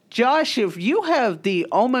console. Josh, if you have the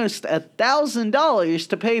almost $1,000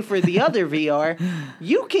 to pay for the other VR,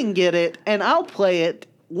 you can get it, and I'll play it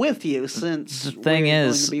with you since The thing we're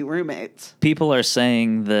is- going to be roommates. People are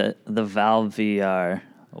saying that the Valve VR,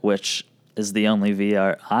 which is the only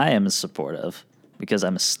VR I am in support of, because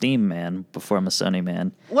I'm a Steam man before I'm a Sony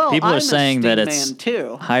man. Well, people I'm are a saying that Steam it's man,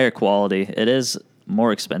 too. higher quality. It is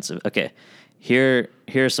more expensive. Okay, here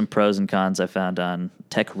are some pros and cons I found on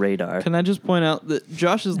Tech Radar. Can I just point out that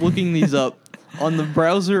Josh is looking these up on the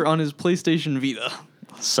browser on his PlayStation Vita?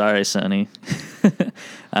 Sorry, Sony.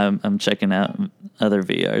 I'm checking out other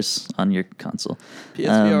VRs on your console.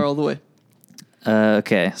 PSVR all the way.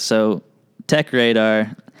 Okay, so Tech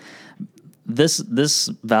Radar. This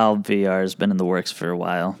Valve VR has been in the works for a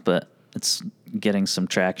while, but it's getting some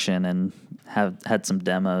traction and have had some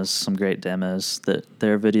demos, some great demos that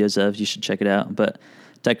there are videos of. You should check it out. But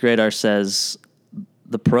Tech Radar says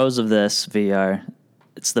the pros of this VR,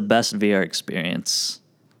 it's the best VR experience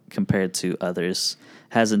compared to others.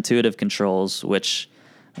 Has intuitive controls, which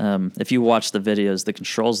if you watch the videos, the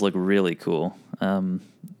controls look really cool.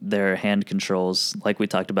 They're hand controls, like we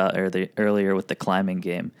talked about earlier with the climbing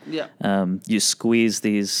game. Yeah. You squeeze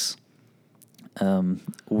these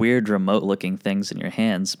weird remote-looking things in your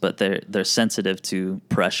hands, but they're sensitive to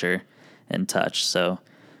pressure and touch. So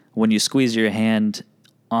when you squeeze your hand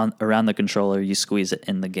around the controller, you squeeze it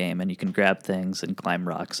in the game, and you can grab things and climb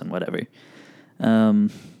rocks and whatever.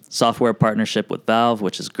 Software partnership with Valve,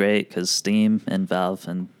 which is great because Steam and Valve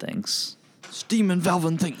and things. Steam and Valve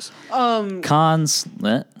and things. Cons,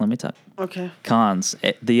 let me talk. Okay. Cons,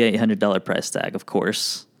 the $800 price tag, of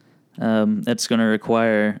course. It's going to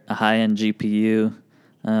require a high-end GPU.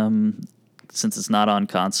 Since it's not on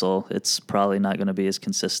console, it's probably not going to be as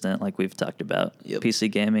consistent like we've talked about. Yep.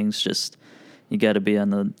 PC gaming's just, you got to be on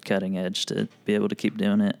the cutting edge to be able to keep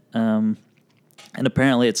doing it. And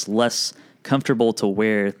apparently it's less comfortable to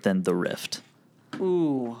wear than the Rift.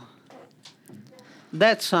 Ooh.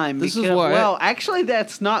 That's fine. This is because, why- well, actually,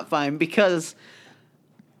 that's not fine because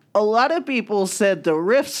a lot of people said the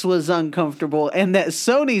Rifts was uncomfortable and that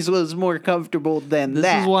Sony's was more comfortable than This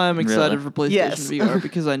that. is why I'm excited Really? for PlayStation Yes. VR,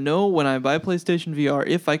 because I know when I buy PlayStation VR,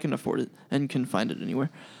 if I can afford it and can find it anywhere,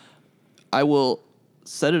 I will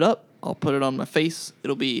set it up. I'll put it on my face.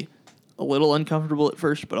 It'll be a little uncomfortable at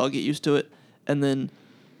first, but I'll get used to it, and then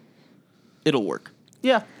it'll work.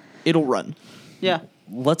 Yeah. It'll run. Yeah.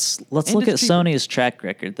 Let's And look at it's cheaper. Sony's track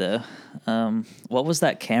record, though. What was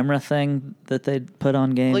that camera thing that they put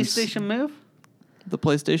on games? PlayStation Move? The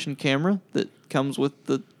PlayStation camera that comes with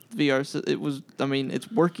the VR,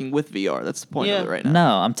 it's working with VR. That's the point of it right now.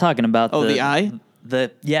 No, I'm talking about the eye?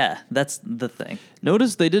 That's the thing.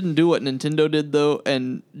 Notice they didn't do what Nintendo did though,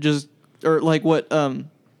 and like what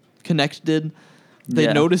Kinect did. They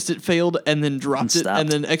Yeah. noticed it failed and then dropped And it, stopped. and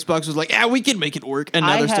then Xbox was like, "Yeah, we can make it work," and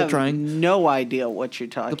now I they're still have trying. no idea what you're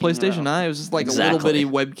talking The PlayStation about. Eye was just like a Exactly. little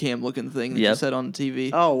bitty webcam looking thing that you Yep. set on the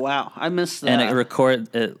TV. Oh, wow. I missed that. And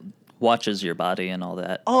it watches your body and all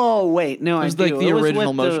that. Oh, wait. No, It was I do. like the was original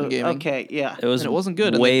with motion gaming. Okay, yeah. It was And it wasn't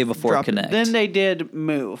good, and way they before dropped it. Kinect. Then they did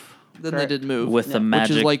Move. Then Correct. they did Move. With the which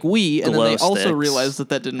magic is like Wii, and then they glow also sticks. realized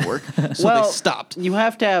that didn't work. So well, they stopped. You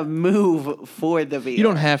have to have Move for the VR. You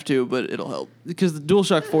don't have to, but it'll help. Because the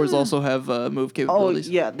DualShock 4s also have Move Oh, capabilities.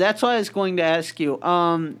 yeah. That's what I was going to ask you.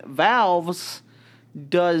 Valve's,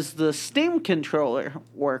 does the Steam controller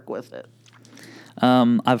work with it?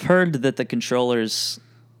 I've heard that the controllers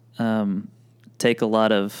take a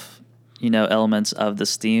lot of, elements of the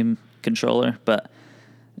Steam controller, but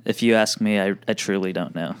if you ask me, I truly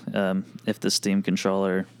don't know if the Steam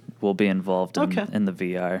controller will be involved in the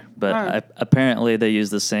VR. But All right. apparently they use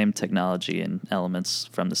the same technology and elements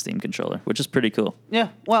from the Steam controller, which is pretty cool. Yeah,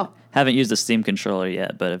 well, Haven't used the Steam controller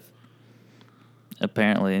yet, but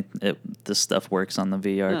apparently this stuff works on the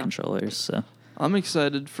VR Yeah. controllers. So I'm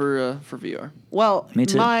excited for VR. well, Me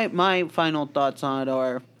too. My final thoughts on it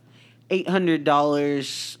are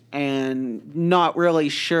 $800 and not really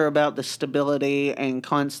sure about the stability and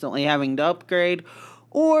constantly having to upgrade,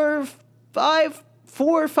 or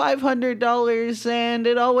 $500 and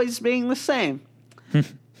it always being the same.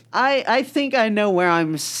 I think I know where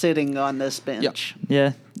I'm sitting on this bench.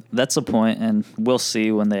 yeah, that's a point, and we'll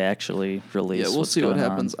see when they actually release. Yeah, we'll what's see what going on,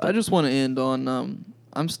 happens. but- I just want to end on.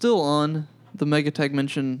 I'm still on the Megatag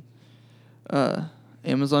Mention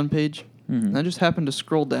Amazon page. Mhm. And I just happened to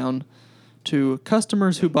scroll down to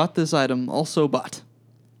customers who bought this item also bought.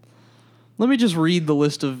 Let me just read the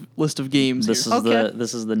list of games This here. is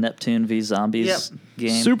this is the Neptune v Zombies Yep.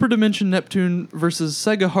 game. Super Dimension Neptune versus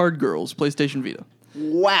Sega Hard Girls, PlayStation Vita.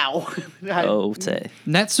 Wow. Tay.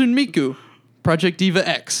 Natsune Miku, Project Diva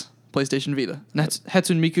X, PlayStation Vita.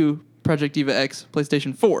 Hatsune Miku, Project Diva X,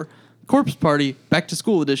 PlayStation 4. Corpse Party, Back to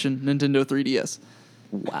School Edition, Nintendo 3DS.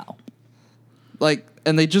 Wow.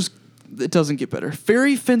 And it doesn't get better.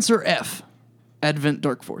 Fairy Fencer F, Advent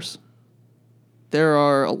Dark Force. There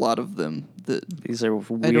are a lot of them that These are I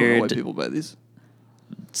don't know why weird people buy these.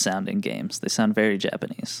 sounding games. They sound very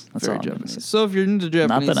Japanese. That's Very all I'm gonna Japanese. say. So if you're into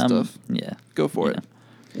Japanese Not that stuff, yeah. go for Yeah. it.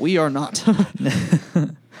 We are not. I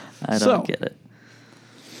don't So- get it.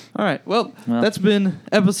 All right. Well, Well. that's been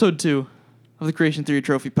episode 2 of the Creation Theory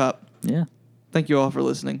Trophy Pop. Yeah. Thank you all for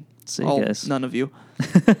listening. See you guys. None of you.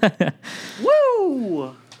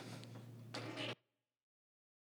 Woo!